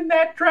put in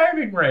that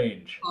driving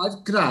range.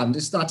 $5,000,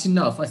 is that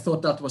enough? I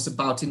thought that was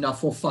about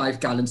enough for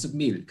 5 gallons of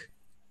milk.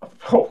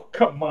 Oh,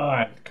 come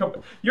on.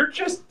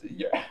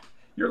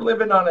 You're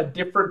living on a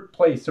different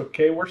place,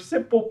 okay? We're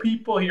simple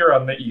people here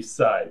on the east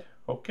side,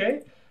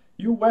 okay?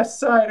 You west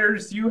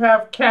siders, you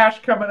have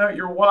cash coming out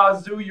your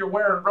wazoo. You're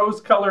wearing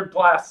rose-colored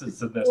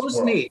glasses in this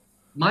world. Me.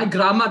 My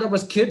grandmother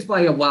was killed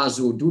by a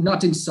wazoo. Do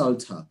not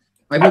insult her.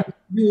 I will give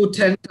you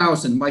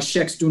 10,000. My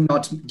checks do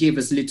not give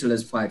as little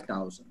as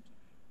 5,000.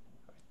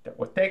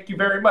 Well, thank you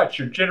very much.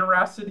 Your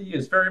generosity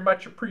is very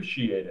much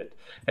appreciated.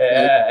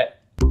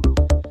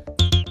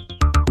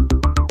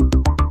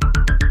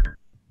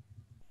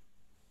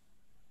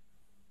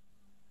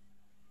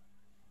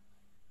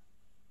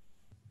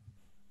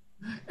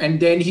 And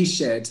then he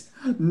said,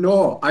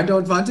 "No, I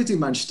don't want it in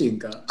my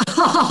stinker."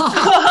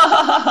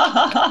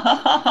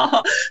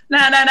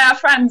 Now,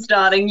 Franz,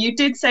 darling, you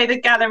did say the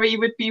gallery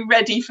would be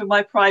ready for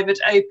my private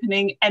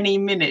opening any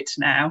minute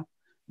now.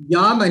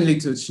 Ja, mein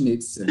little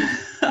Schnitzel.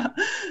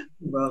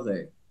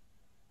 Worry.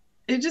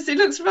 It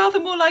looks rather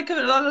more like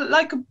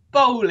a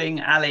bowling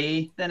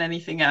alley than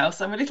anything else.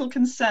 I'm a little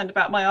concerned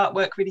about my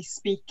artwork really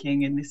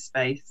speaking in this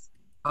space.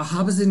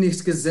 Haben Sie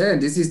nichts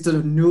gesehen? This is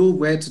the new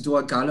way to do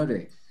a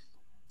gallery.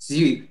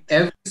 See,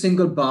 every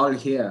single ball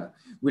here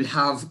will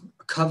have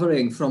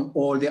covering from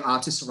all the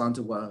artists around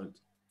the world.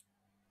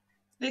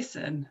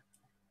 Listen,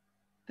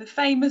 the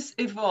famous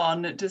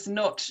Yvonne does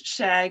not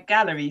share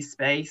gallery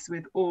space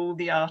with all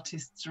the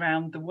artists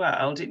around the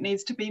world. It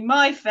needs to be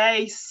my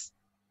face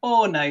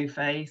or no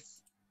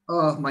face.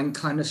 Oh, mein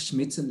kleiner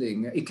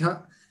Schmetterling.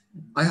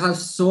 I have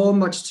so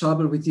much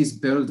trouble with these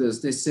builders.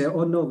 They say,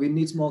 "Oh no, we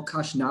need more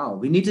cash now.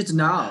 We need it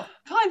now."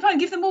 Fine.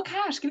 Give them more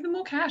cash.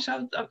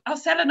 I'll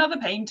sell another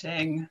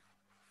painting.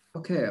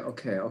 Okay.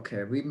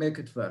 We make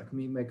it work.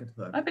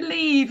 I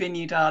believe in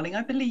you, darling.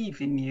 I believe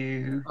in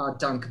you. Ah,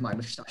 danke,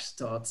 meine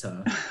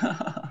Stadttochter.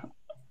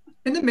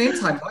 In the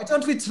meantime, why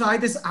don't we try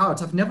this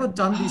out? I've never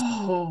done this.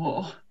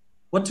 Oh.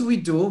 What do we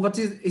do? What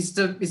is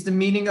the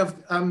meaning of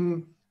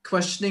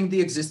questioning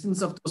the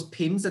existence of those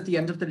pins at the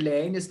end of the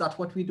lane? Is that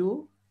what we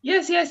do?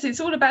 Yes,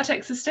 it's all about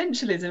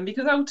existentialism,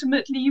 because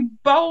ultimately you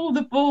bowl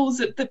the balls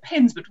at the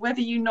pins, but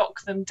whether you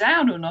knock them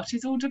down or not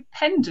is all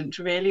dependent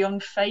really on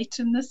fate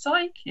and the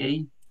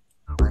psyche.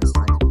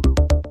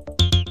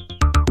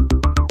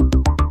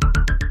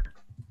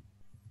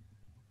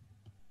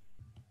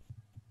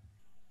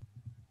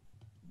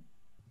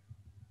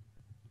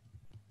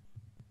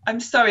 I'm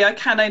sorry, I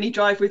can only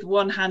drive with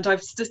one hand.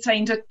 I've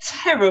sustained a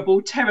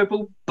terrible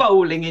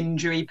bowling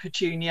injury,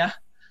 Petunia.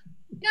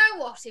 You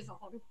know what,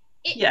 Yvonne?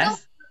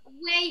 Yes.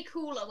 Way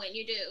cooler when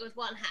you do it with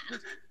one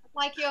hand.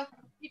 Like you're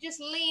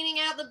just leaning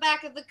out the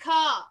back of the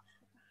car.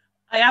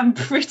 I am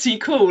pretty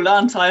cool,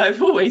 aren't I?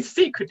 I've always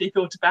secretly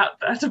thought about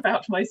that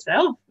about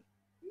myself.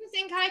 You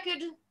think I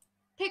could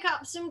pick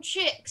up some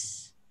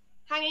chicks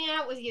hanging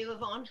out with you,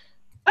 Yvonne?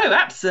 Oh,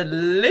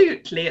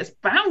 absolutely. It's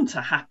bound to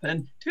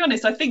happen. To be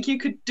honest, I think you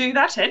could do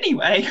that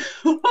anyway.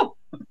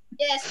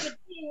 Yes, but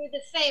being with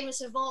the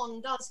famous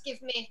Yvonne does give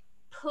me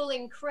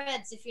pulling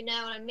creds, if you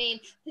know what I mean.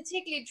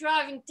 Particularly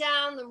driving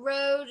down the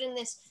road in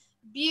this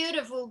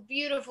beautiful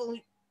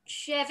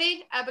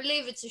Chevy. I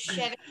believe it's a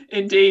Chevy.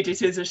 Indeed,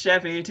 it is a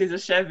Chevy. It is a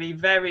Chevy.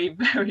 Very,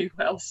 very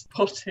well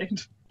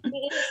spotted.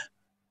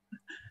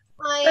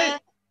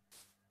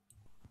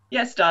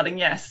 Yes, darling,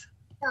 yes.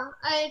 Yeah,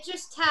 I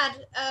just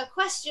had a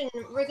question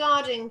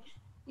regarding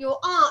your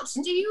art.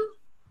 Do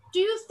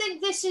you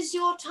think this is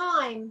your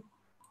time,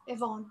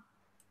 Yvonne?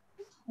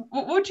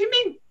 What do you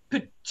mean,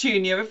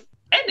 Petunia?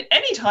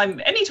 Any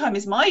time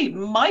is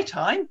my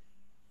time.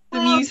 The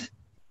music.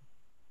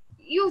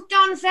 You've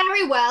done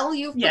very well.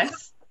 You've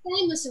Yes. become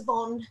famous,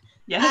 Yvonne.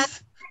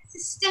 Yes.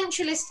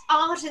 Existentialist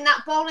art in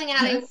that bowling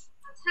alley was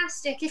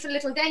fantastic, if a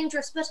little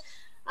dangerous. But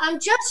I'm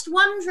just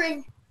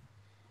wondering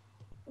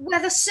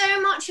whether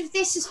so much of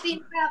this has been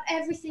about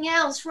everything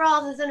else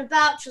rather than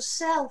about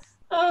yourself.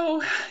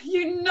 Oh,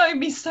 you know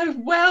me so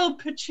well,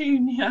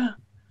 Petunia.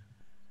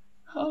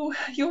 Oh,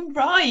 you're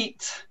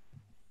right.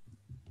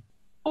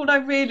 All I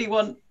really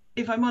want,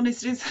 if I'm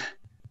honest, is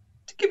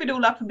to give it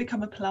all up and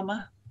become a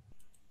plumber.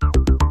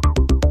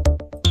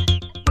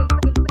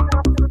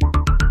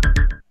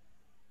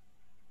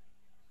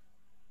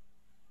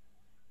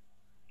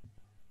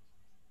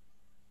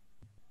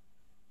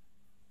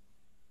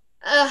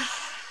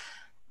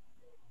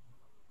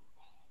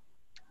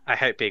 I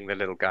hate being the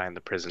little guy in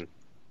the prison.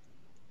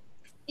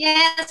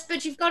 Yes,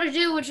 but you've got to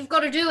do what you've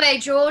got to do, eh,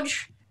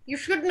 George? You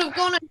shouldn't have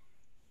gone and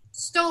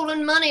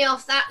stolen money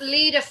off that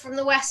leader from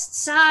the West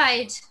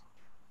Side.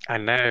 I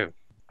know.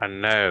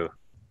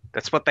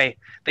 That's what they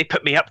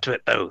put me up to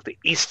it, though. The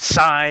East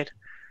Side.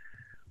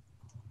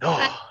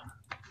 Oh.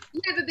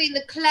 You've never been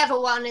the clever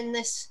one in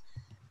this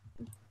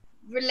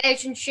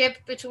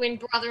relationship between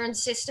brother and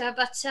sister,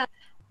 but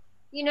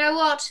you know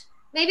what?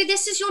 Maybe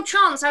this is your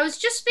chance. I was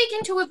just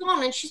speaking to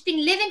Yvonne and she's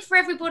been living for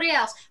everybody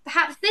else.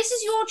 Perhaps this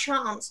is your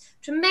chance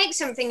to make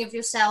something of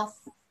yourself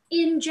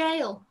in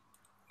jail.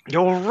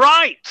 You're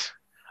right.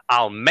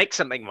 I'll make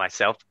something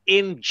myself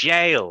in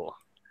jail.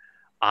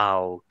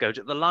 I'll go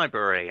to the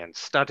library and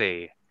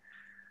study.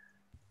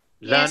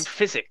 Learn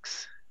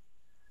physics.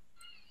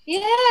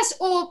 Yes,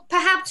 or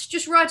perhaps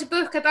just write a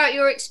book about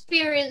your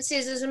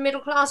experiences as a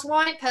middle-class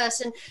white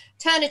person,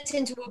 turn it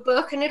into a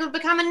book, and it'll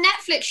become a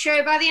Netflix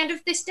show by the end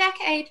of this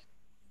decade.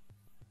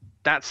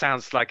 That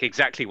sounds like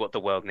exactly what the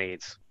world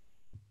needs.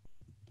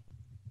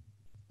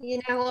 You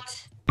know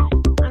what?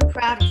 I'm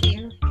proud of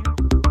you.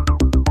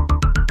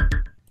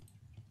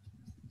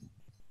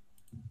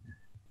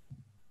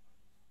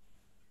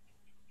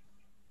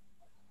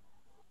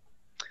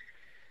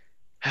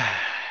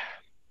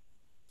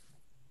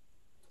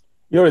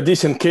 You're a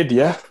decent kid,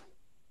 yeah?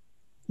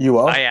 You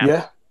are? I am.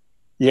 Yeah?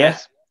 Yeah?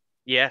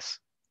 Yes.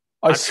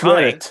 I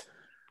swear it.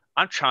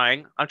 I'm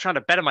trying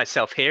to better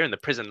myself here in the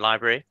prison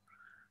library.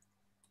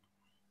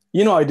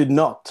 You know I did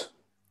not.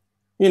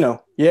 You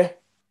know, yeah?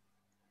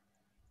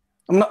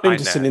 I'm not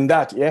interested in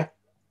that, yeah?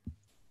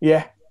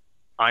 Yeah.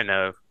 I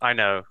know.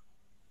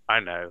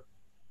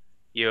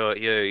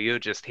 You're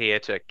just here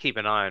to keep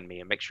an eye on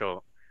me and make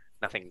sure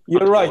nothing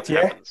You're right,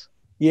 untoward happens.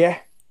 Yeah? Do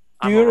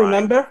I'm you all right.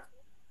 remember?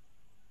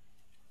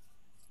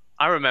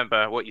 I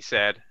remember what you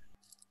said.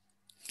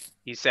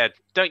 You said,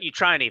 "Don't you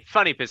try any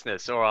funny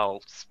business or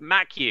I'll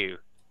smack you."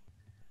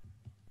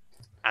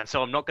 And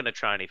so I'm not going to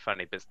try any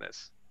funny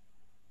business.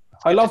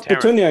 I love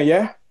Petunia,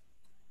 yeah?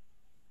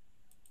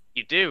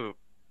 You do?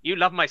 You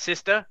love my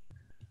sister?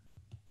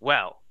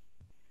 Well,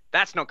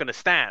 that's not going to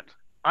stand.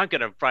 I'm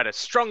going to write a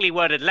strongly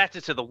worded letter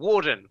to the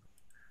warden.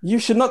 You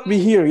should not be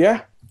here,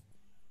 yeah?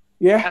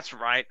 Yeah? That's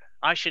right.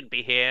 I shouldn't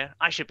be here.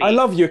 I should be... I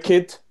love you,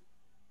 kid.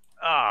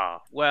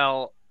 Ah,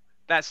 well,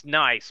 that's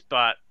nice,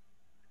 but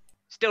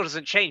still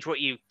doesn't change what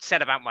you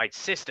said about my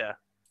sister.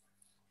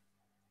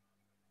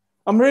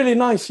 I'm really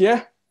nice,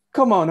 yeah?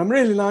 Come on, I'm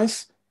really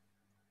nice.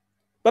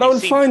 But I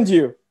will find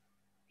you.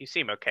 You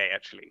seem okay,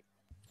 actually.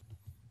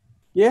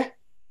 Yeah?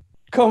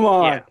 Come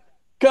on. Yeah.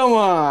 Come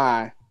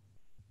on.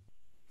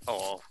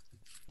 Oh.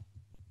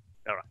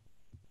 All right.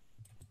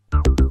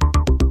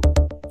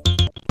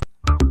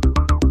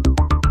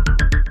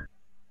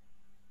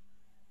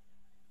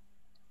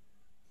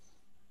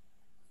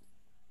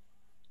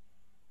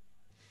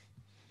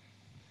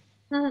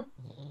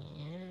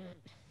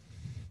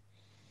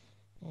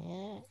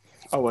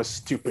 I was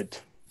stupid.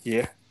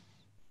 Yeah?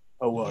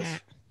 I was.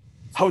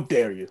 How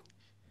dare you?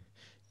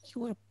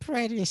 You were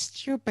pretty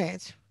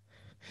stupid.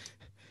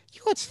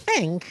 You would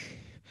think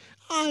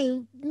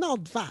I'm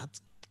not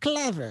that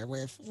clever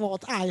with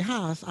what I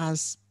have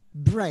as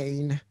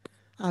brain,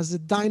 as a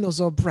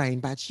dinosaur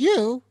brain, but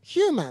you,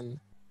 human,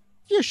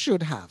 you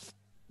should have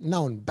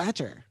known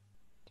better.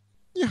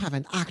 You have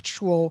an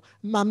actual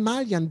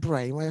mammalian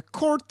brain with a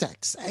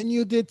cortex, and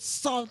you did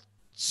such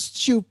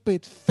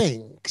stupid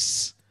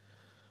things.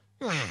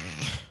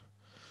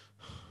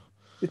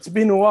 It's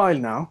been a while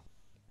now.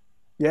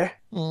 Yeah?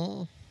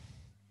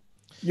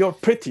 You're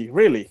pretty,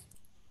 really.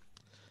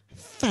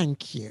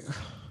 Thank you.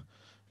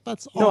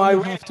 That's No, all I you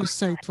really have to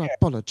say to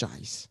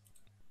apologize.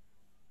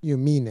 You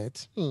mean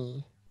it.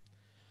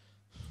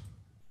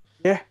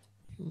 Yeah.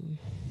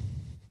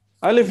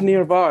 I live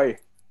nearby.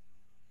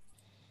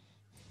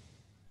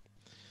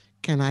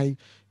 Can I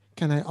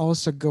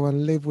also go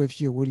and live with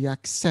you? Will you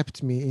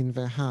accept me in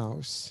the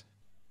house?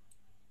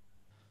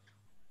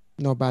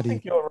 Nobody. I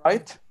think you're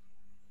right.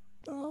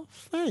 Oh,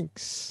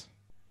 thanks.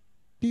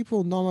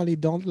 people normally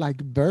don't like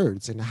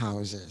birds in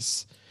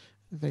houses.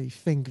 They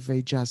think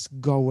they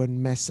just go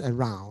and mess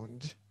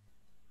around.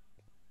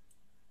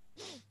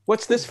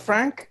 What's this,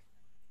 Frank?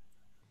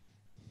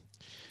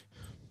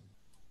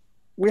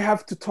 We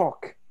have to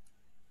talk.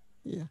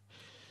 Yeah,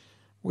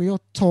 we are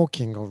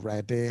talking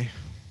already.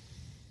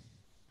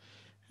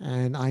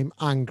 And I'm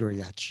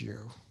angry at you.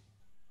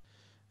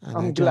 And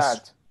I'm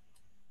glad.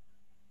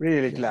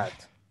 Really glad.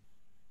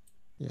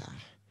 Yeah.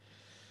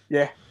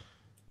 Yeah.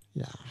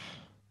 Yeah.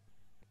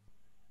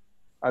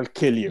 I'll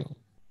kill you.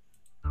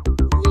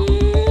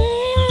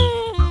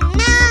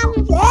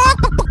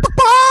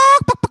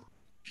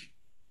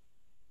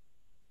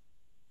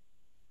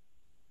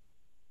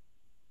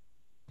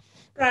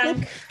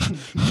 Frank.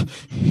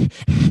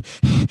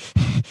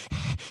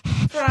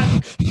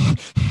 Frank.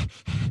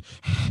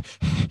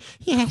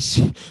 Yes.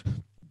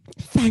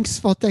 Thanks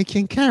for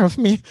taking care of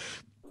me.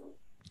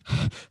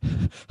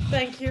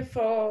 Thank you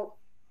for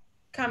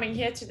coming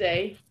here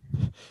today.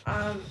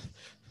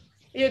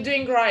 You're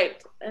doing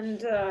great,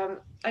 and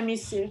I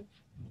miss you.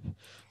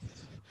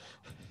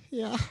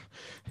 Yeah.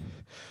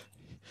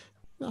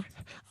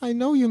 I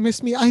know you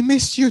miss me. I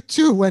missed you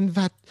too when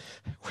that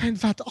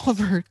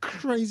other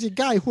crazy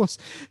guy was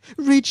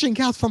reaching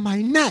out for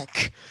my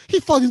neck. He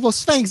thought it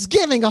was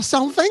Thanksgiving or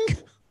something.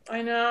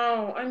 I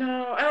know. And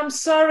I'm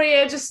sorry.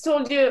 I just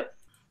told you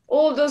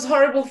all those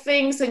horrible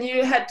things, and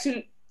you had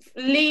to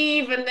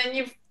leave, and then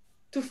you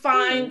to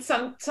find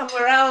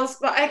somewhere else.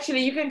 But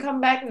actually, you can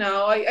come back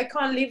now. I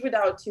can't live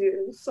without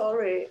you.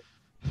 Sorry.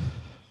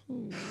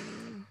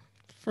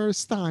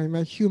 First time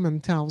a human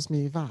tells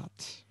me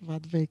that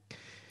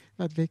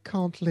they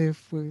can't live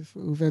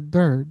with a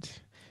bird.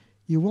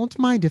 You won't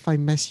mind if I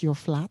mess your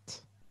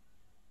flat?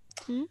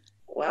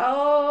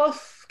 Well,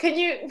 can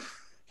you...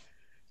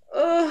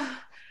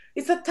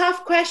 it's a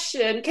tough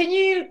question. Can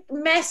you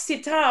mess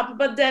it up,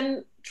 but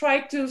then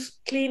try to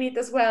clean it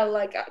as well,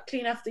 like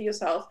clean after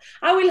yourself?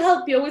 I will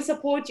help you, I will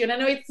support you, and I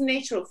know it's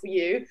natural for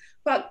you,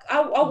 but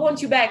I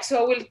want you back,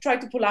 so I will try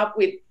to pull up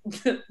with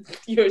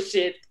your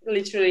shit,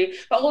 literally,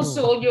 but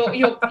also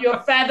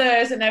your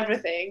feathers and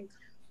everything.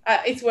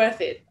 It's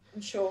worth it,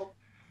 I'm sure.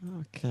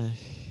 Okay.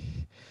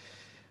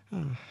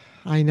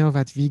 I know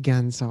that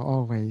vegans are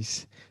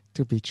always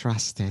to be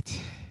trusted.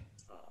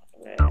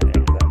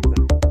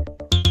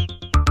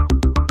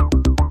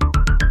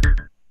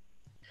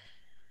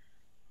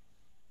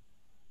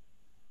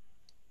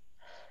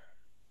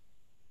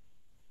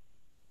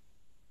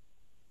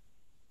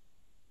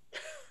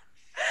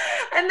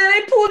 And then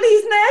I pulled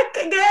his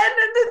neck again,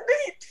 and then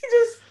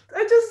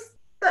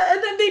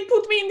and then they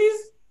put me in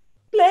this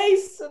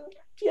place, and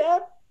yeah.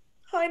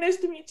 Hi, nice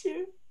to meet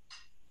you.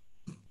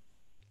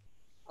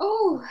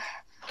 Oh,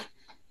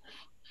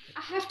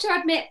 I have to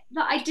admit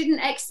that I didn't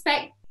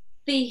expect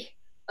the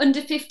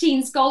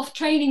under-15s golf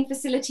training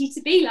facility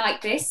to be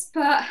like this,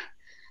 but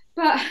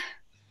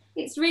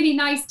it's really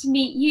nice to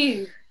meet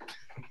you.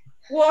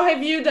 What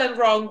have you done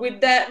wrong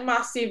with that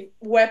massive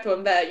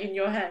weapon there in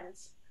your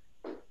hands?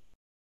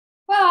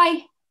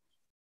 Well,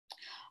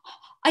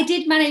 I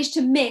did manage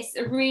to miss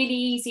a really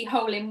easy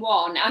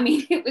hole-in-one. I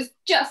mean, it was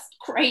just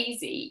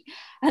crazy.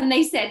 And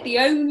they said the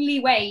only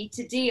way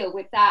to deal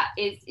with that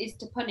is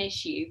to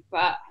punish you.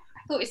 But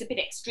I thought it was a bit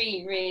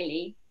extreme,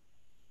 really.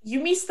 You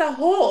missed a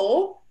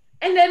hole?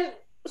 And then,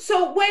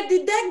 so where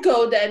did that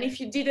go then if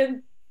you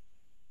didn't?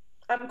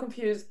 I'm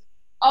confused.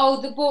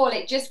 Oh, the ball,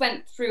 it just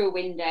went through a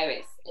window.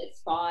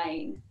 It's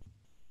fine.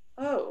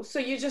 Oh, so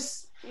you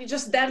just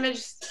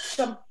damaged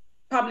some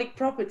public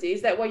property?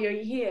 Is that why you're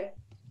here?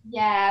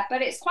 Yeah,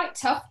 but it's quite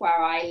tough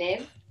where I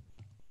live.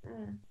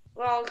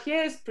 Well,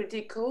 here is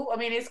pretty cool. I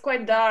mean, it's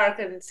quite dark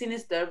and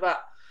sinister,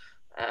 but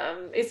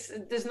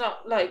there's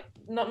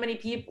not many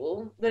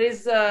people. There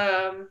is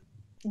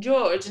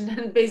George, and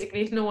then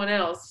basically no one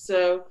else.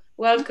 So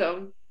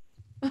welcome.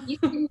 You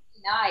seem really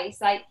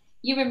nice. Like,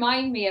 you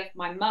remind me of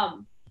my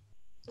mum.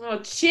 Oh,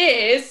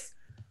 cheers.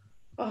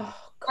 Oh,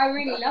 I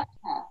really loved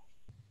her.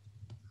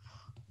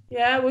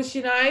 Yeah, was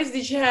she nice?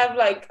 Did she have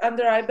like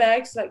under eye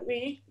bags like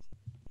me?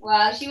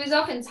 Well, she was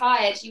often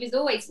tired. She was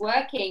always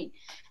working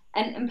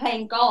and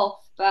playing golf.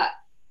 But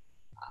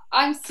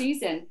I'm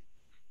Susan.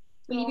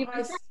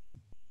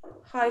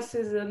 Hi,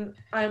 Susan.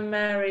 I'm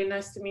Mary.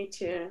 Nice to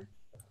meet you.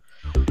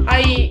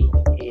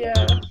 Yeah.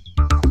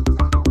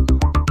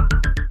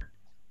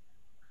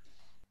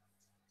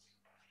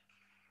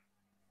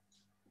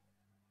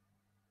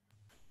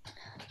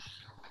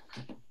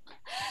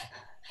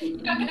 You're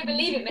not going to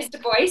believe it,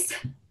 Mr. Boyce.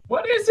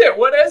 What is it?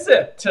 What is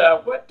it?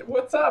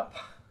 What's up?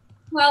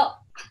 Well,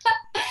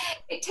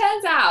 it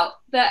turns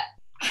out that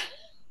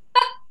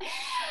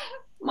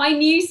my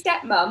new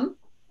stepmom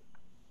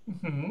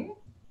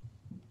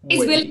is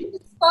willing to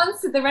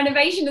sponsor the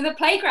renovation of the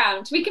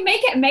playground. We can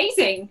make it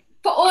amazing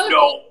for all of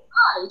you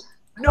inside.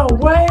 No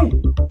way!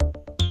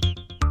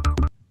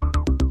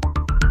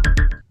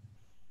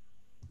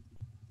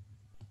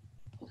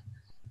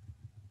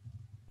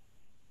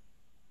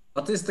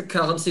 What is the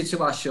current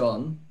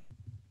situation?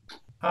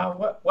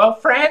 Well,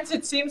 Franz,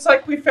 it seems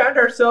like we found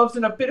ourselves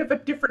in a bit of a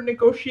different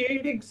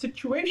negotiating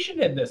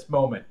situation in this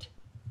moment.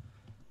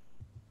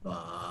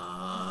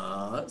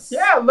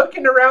 Yeah,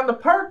 looking around the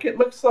park, it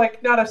looks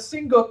like not a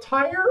single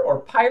tire or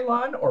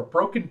pylon or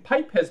broken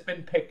pipe has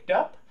been picked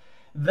up.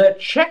 The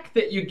check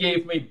that you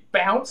gave me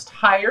bounced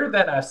higher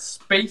than a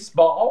space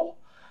ball.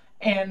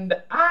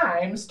 And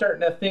I'm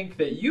starting to think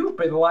that you've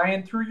been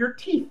lying through your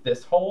teeth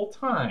this whole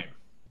time.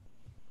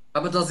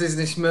 Aber das ist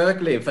nicht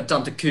möglich,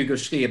 verdammte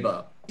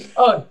Kugelschreiber.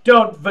 Oh,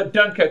 don't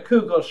verdunke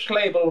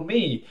Kugelschreiber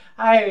me.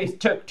 I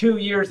took 2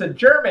 years of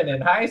German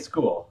in high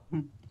school.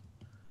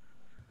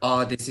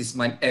 Oh, this is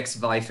my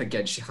ex-wife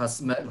again. She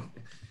has me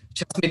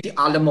die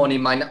alle money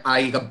in meine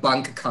eigene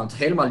Bankaccount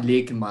helemaal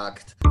leeg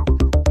gemaakt.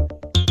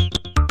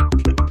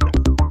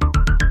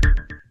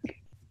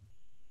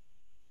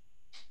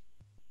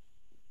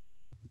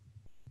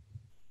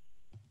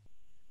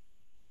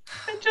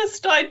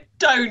 I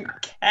don't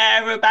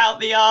care about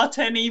the art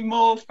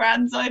anymore,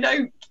 Franz. I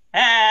don't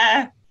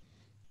care.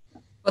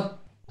 But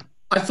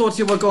I thought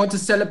you were going to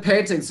sell a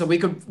painting so we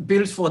could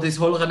build for this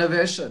whole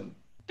renovation.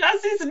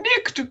 Das ist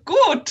nicht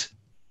gut.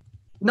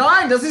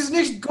 Nein, das ist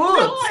nicht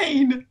gut.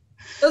 Nein.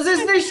 Das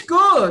ist nicht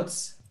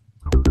gut.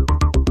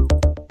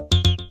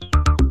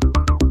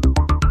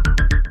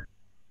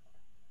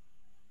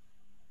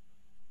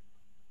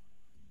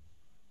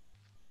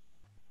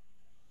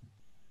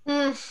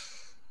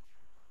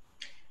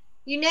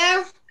 You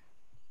know,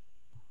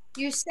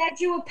 you said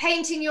you were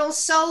painting your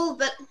soul,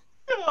 but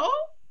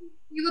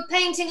you were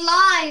painting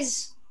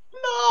lies.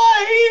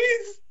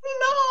 Lies!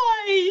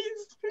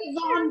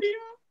 Yvonne,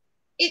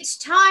 it's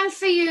time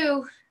for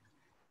you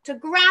to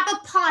grab a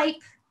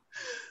pipe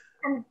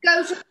and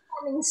go to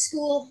plumbing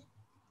school.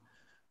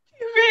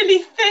 You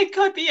really think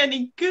I'd be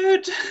any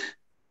good?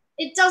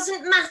 It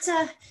doesn't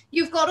matter.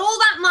 You've got all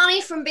that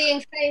money from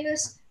being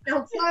famous.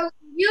 Now go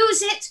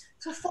use it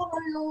to follow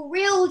your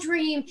real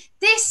dream.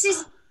 This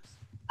is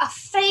a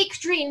fake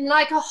dream,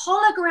 like a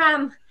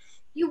hologram.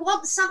 You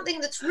want something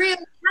that's real,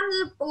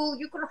 tangible,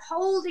 you can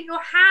hold in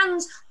your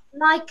hands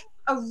like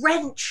a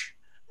wrench.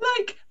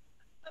 Like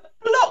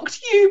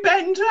blocked you,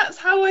 Ben. That's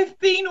how I've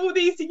been all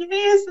these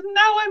years, and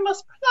now I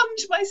must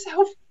plunge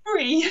myself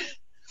free.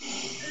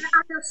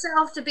 Allow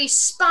yourself to be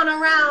spun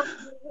around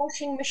in the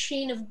washing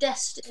machine of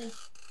destiny.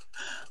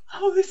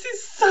 Oh, this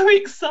is so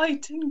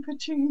exciting,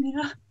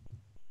 Petunia.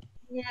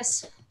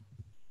 Yes.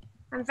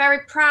 I'm very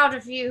proud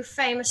of you,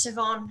 famous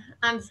Yvonne.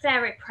 I'm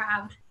very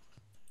proud.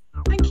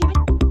 Thank you.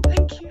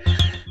 Thank you.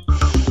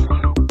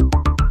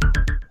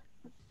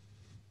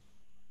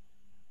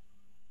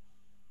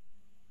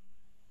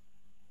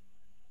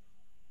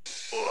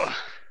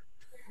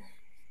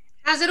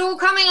 How's it all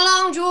coming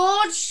along,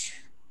 George?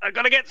 I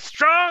gotta get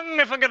strong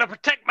if I'm gonna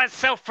protect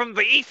myself from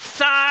the east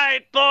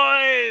side,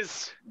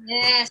 boys.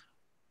 Yes.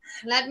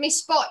 Let me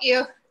spot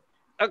you.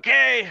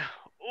 Okay.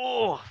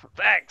 Oh,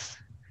 thanks.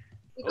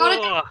 You gotta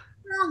get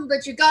strong,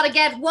 but you gotta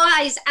get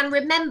wise. And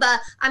remember,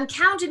 I'm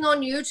counting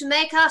on you to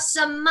make us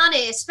some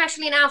money,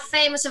 especially now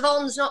famous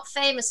Yvonne's not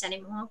famous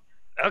anymore.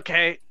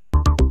 Okay.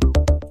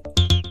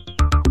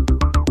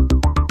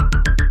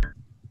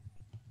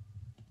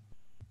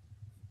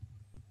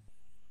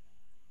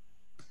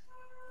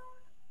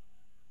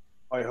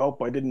 I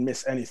hope I didn't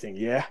miss anything,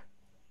 yeah?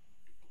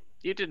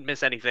 You didn't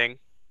miss anything.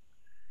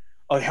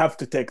 I have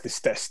to take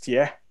this test,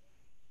 yeah?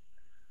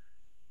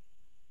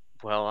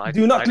 Well,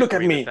 Do not look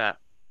at me.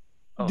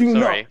 Oh, Do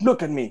sorry. not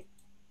look at me.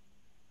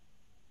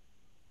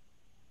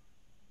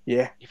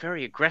 Yeah? You're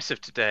very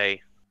aggressive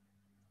today.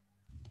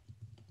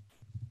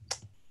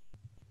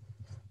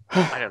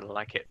 I don't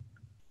like it.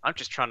 I'm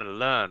just trying to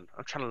learn.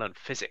 I'm trying to learn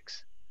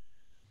physics.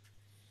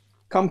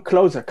 Come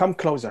closer,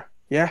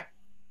 yeah?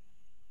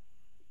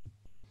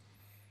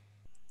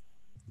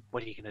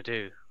 What are you gonna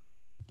do?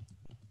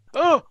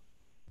 Oh!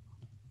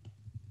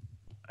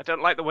 I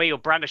don't like the way you're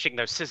brandishing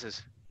those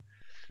scissors.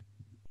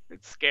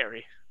 It's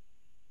scary.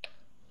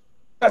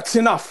 That's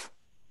enough.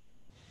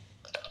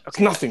 It's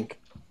nothing.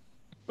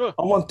 I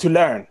want to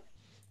learn.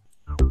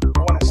 I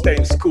want to stay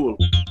in school.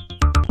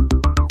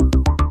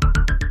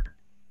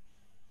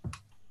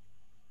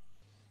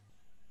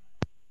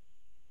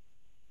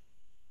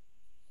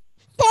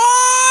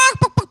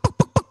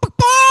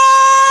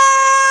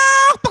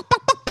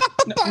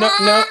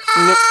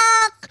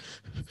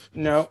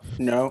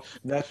 No,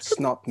 that's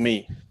not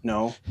me.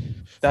 No,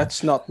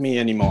 that's not me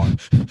anymore.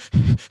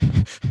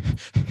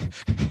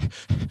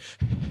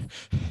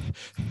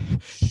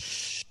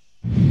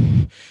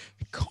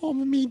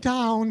 Calm me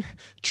down.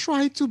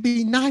 Try to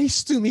be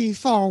nice to me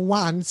for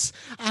once.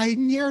 I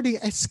nearly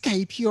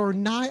escaped your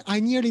knife. I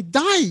nearly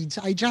died.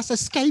 I just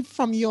escaped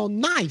from your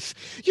knife.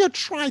 You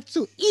tried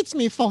to eat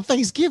me for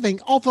Thanksgiving,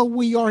 although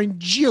we are in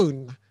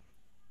June.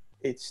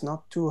 It's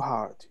not too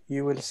hard.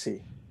 You will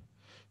see.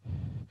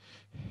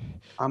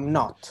 I'm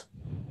not.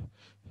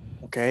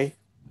 Okay?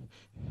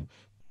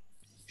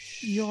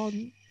 You're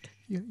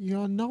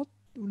not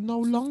no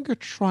longer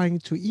trying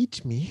to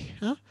eat me,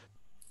 huh,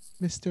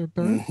 Mr.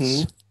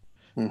 Burns?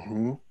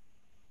 Mm-hmm.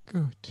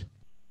 Good.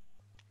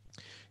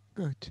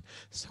 Good.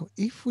 So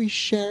if we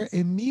share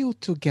a meal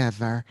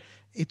together,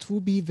 it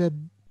will be the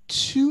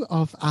two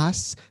of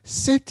us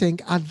sitting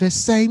at the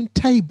same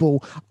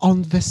table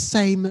on the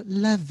same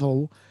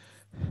level.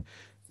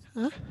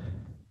 Huh?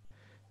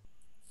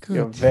 Good.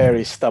 You're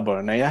very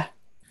stubborn, yeah?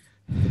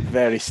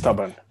 Very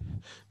stubborn.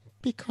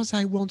 Because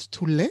I want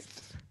to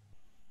live.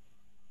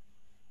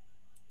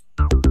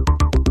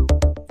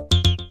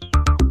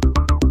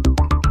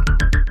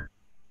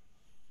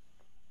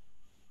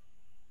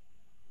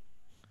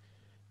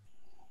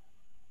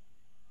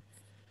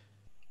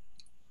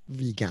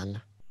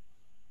 Vegan.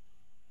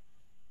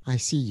 I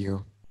see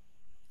you.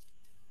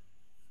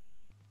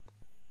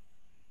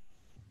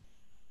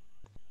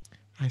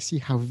 I see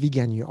how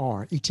vegan you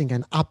are, eating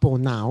an apple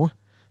now.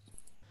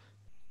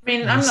 I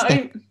mean, I'm not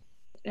even...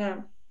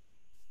 Yeah.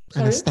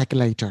 And a steak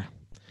later.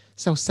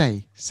 So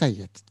say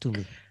it to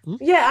me.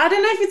 Yeah, I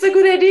don't know if it's a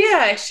good idea,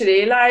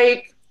 actually.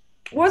 Like,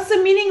 what's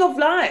the meaning of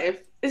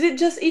life? Is it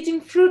just eating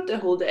fruit the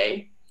whole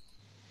day?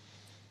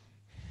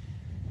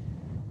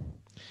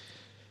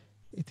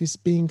 It is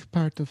being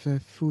part of a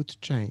food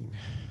chain,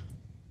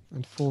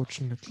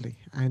 unfortunately.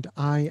 And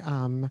I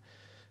am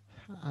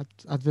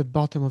at the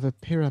bottom of a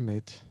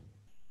pyramid.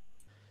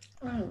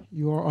 Oh.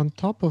 You are on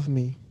top of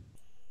me.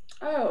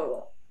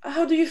 Oh,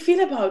 how do you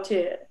feel about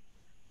it?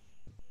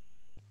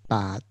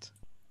 Bad.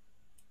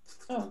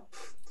 Oh,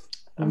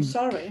 I'm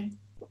sorry.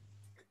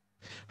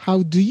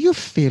 How do you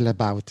feel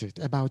about it,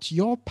 about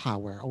your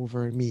power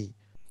over me?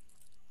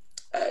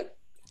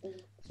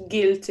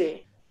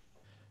 Guilty.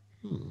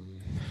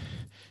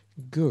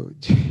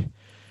 Good.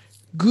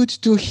 Good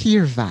to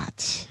hear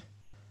that,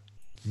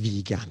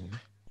 vegan.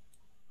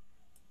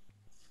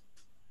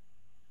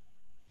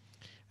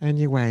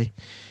 Anyway,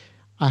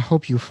 I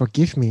hope you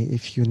forgive me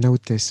if you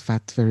notice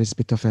that there is a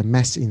bit of a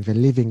mess in the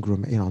living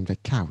room and on the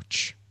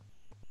couch.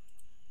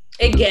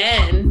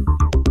 Again?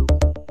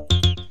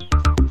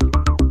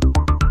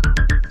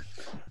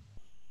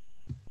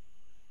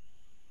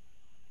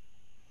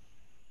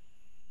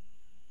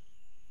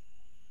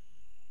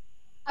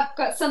 I've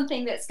got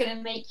something that's going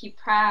to make you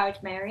proud,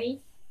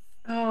 Mary.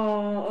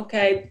 Oh,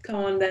 okay. Come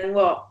on then.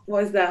 What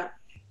was that?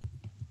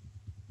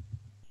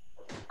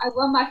 I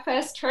won my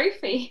first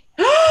trophy.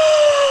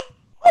 Oh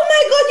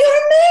my God, you're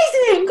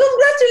amazing!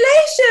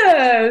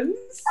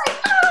 Congratulations!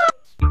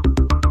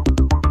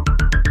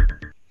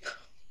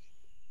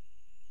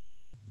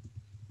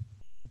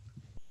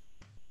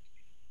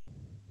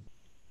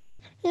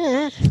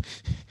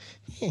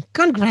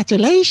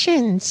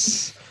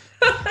 Congratulations!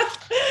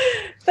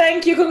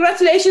 Thank you.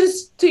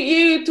 Congratulations to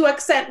you to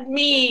accept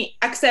me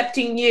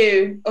accepting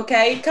you.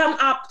 Okay, come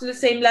up to the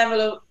same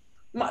level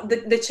of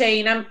the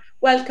chain. I'm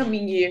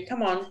welcoming you.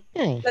 Come on,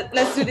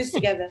 let's do this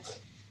together.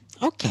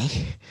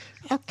 Okay.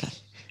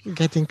 You're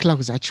getting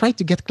closer. I try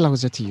to get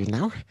closer to you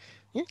now.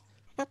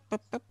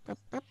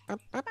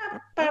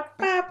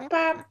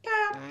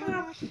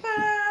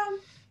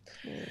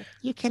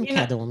 You can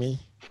cuddle me.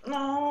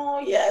 Oh,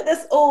 yeah,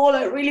 that's all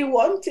I really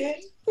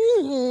wanted.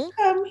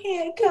 Come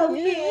here, come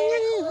here.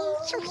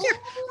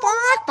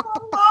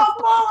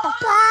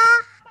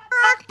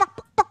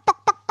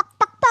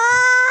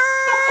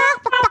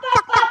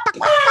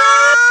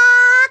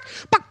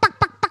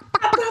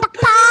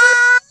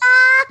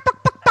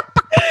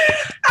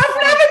 I've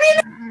never been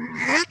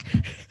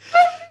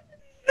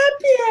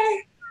happier.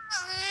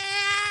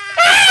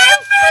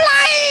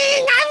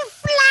 I'm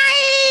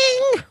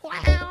flying!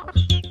 Wow.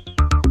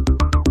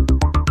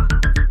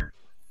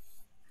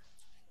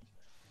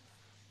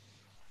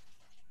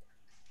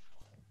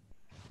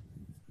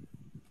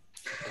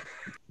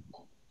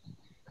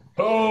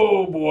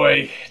 Oh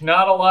boy,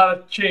 not a lot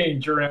of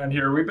change around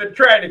here. We've been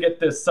trying to get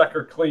this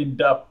sucker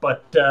cleaned up,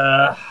 but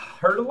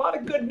heard a lot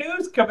of good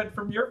news coming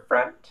from your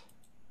front.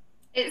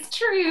 It's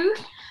true.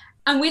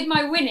 And with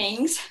my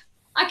winnings,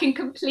 I can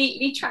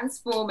completely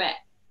transform it.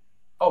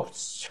 Oh,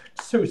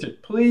 Susan,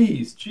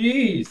 please,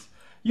 jeez.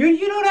 You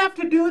don't have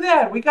to do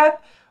that. We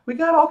got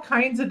all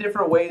kinds of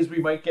different ways we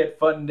might get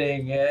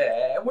funding.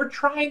 We're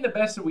trying the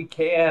best that we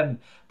can,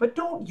 but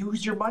don't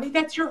use your money.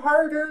 That's your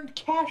hard-earned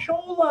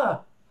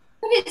cashola.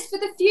 But it's for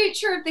the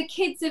future of the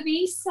kids of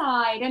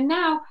Eastside. And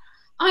now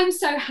I'm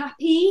so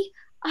happy.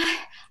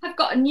 I've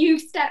got a new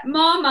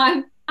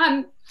stepmom.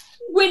 I'm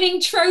winning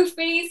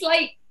trophies.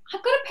 Like,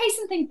 I've got to pay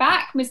something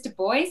back, Mr.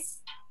 Boyce.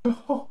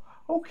 Oh,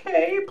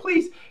 okay,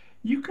 please.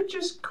 You could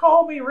just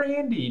call me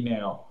Randy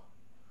now.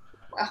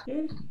 Well,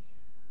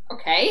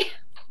 okay.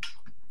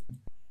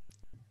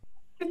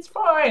 It's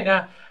fine.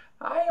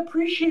 I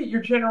appreciate your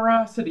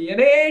generosity,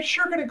 and it's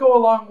sure going to go a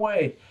long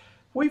way.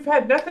 We've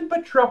had nothing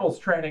but troubles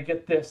trying to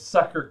get this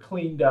sucker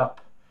cleaned up.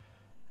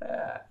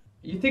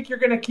 You think you're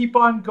going to keep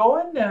on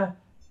going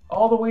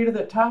all the way to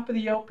the top of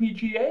the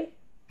LPGA?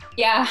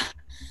 Yeah,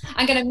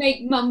 I'm going to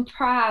make Mum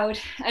proud.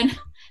 And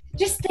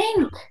just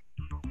think.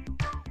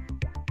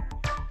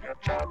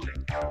 For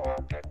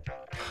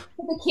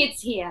the kids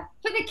here.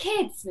 For the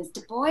kids,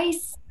 Mr.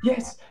 Boyce.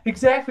 Yes,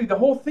 exactly. The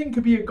whole thing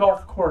could be a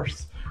golf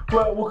course.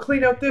 We'll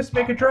clean out this,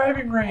 make a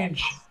driving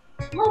range.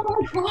 Oh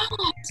my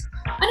god!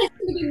 And it's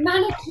going to be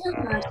manicured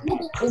in a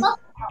big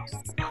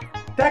clubhouse.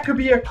 That could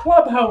be a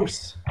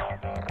clubhouse.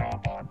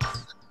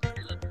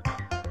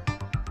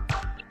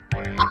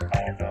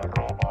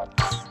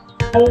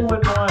 Hole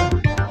in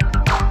one.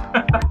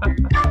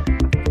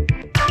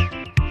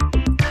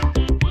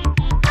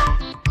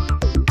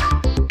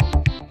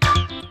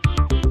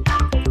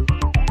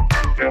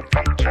 We're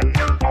functioning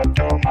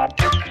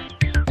automatic,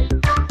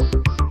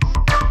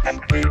 and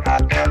we are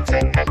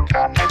dancing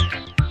mechanic.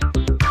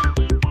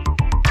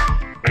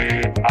 We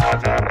are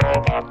the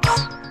robots.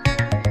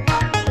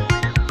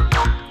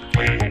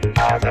 We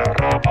are the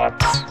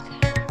robots.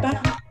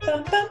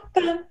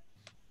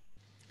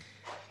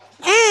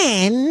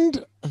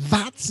 And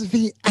that's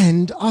the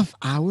end of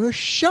our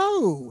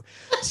show.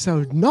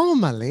 So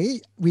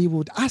normally we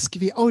would ask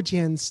the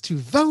audience to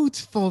vote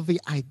for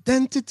the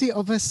identity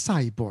of a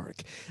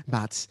cyborg.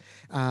 But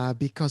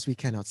because we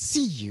cannot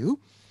see you,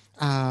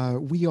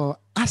 we are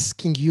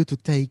asking you to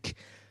take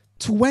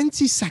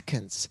 20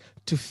 seconds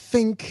to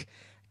think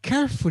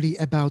carefully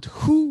about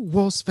who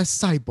was the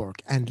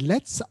cyborg. And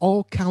let's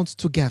all count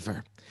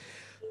together.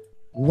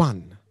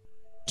 1,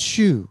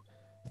 2,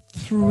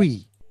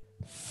 3,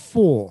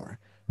 4,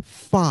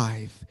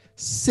 5,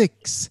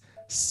 6,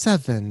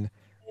 7,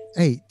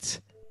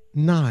 8,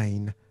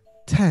 9,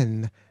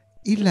 10,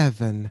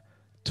 11,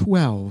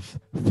 12,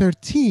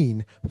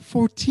 13,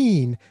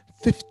 14,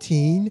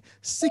 15,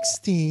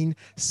 16,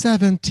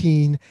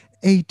 17,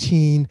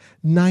 18,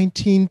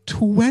 19,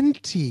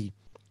 20.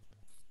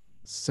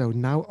 So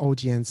now,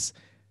 audience,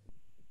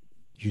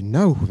 you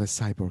know who the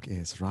cyborg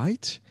is,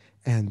 right?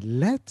 And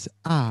let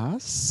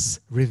us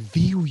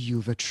reveal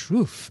you the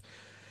truth.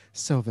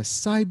 So the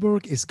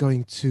cyborg is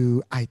going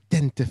to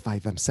identify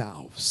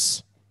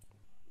themselves.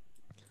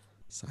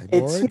 Cyborg.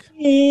 It's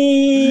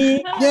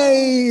me.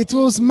 Yay, it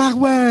was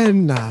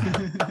Marouen.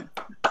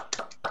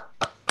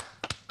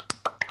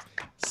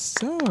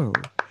 So,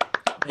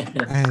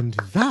 and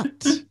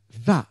that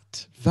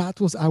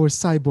was our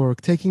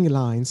cyborg taking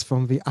lines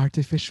from the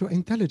artificial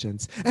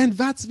intelligence. And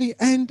that's the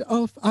end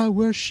of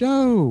our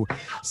show.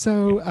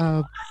 So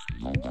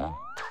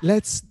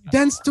let's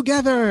dance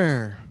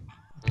together.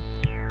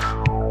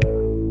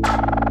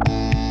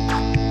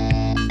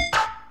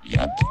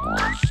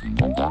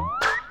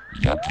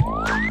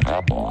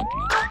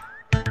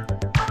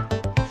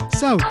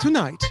 So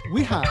tonight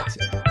we had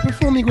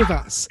performing with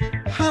us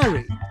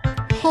Harry,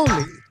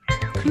 Holly,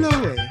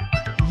 Chloé,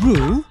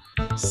 Rue,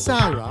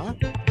 Sarah,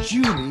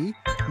 Julie,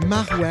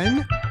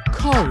 Marouen,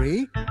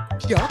 Kory,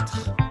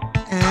 Piotr,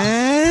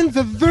 and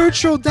the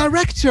virtual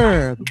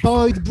director,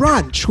 Boyd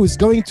Branch, who's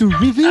going to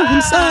reveal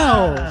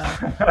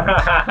himself.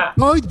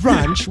 Boyd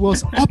Branch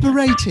was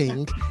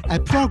operating a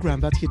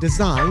program that he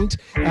designed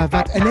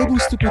that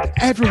enables to put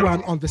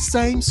everyone on the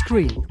same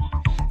screen.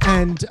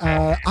 And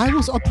I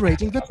was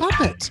operating the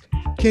puppet.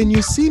 Can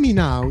you see me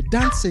now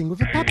dancing with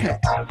the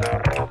puppet?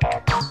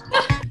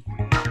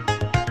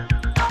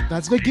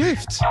 That's the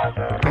gift.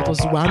 That was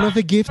one of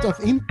the gifts of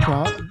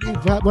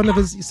improv, one of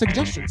his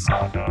suggestions.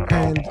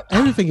 And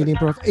everything in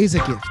improv is a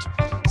gift.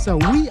 So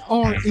we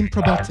are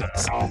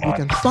Improbotics. You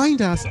can find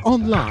us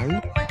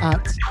online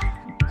at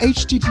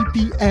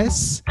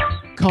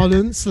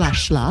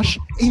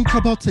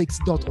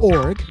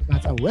https://improbotics.org.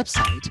 That's our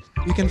website.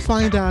 You can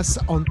find us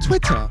on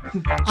Twitter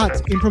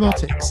at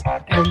Improbotics,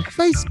 on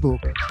Facebook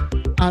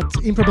at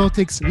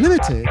Improbotics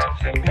Limited,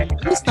 and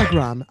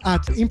Instagram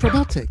at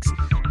Improbotics.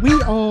 We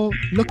are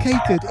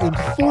located in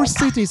 4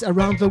 cities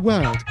around the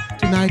world.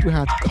 Tonight we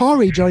had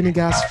Kory joining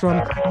us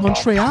from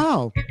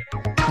Montreal,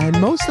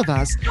 and most of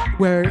us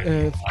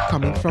were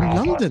coming from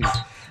London.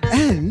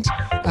 And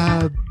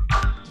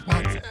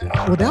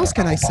what else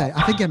can I say?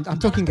 I think I'm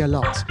talking a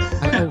lot.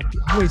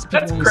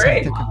 That's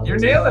great. You're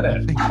nailing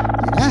it.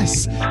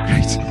 Yes,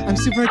 great. I'm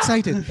super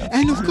excited.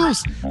 And of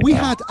course, we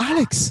had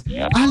A.L.Ex.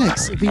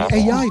 A.L.Ex, the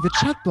AI, the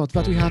chatbot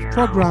that we have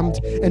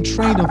programmed and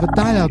trained on the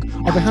dialogue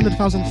of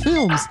 100,000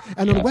 films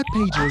and on web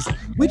pages,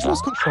 which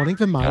was controlling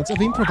the minds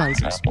of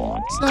improvisers.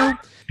 So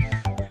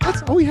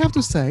that's all we have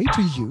to say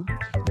to you.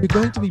 We're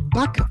going to be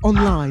back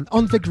online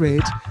on the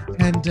grid,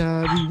 and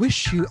we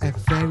wish you a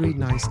very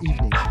nice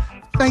evening.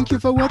 Thank you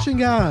for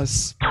watching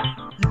us.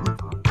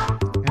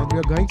 And we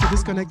are going to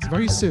disconnect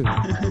very soon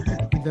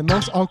in the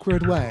most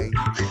awkward way.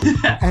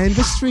 And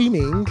the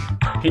streaming.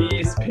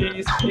 Peace,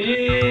 peace,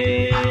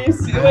 peace.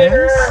 See you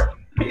later.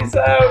 Peace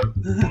out.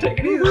 Take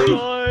it easy.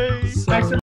 Bye. Thanks for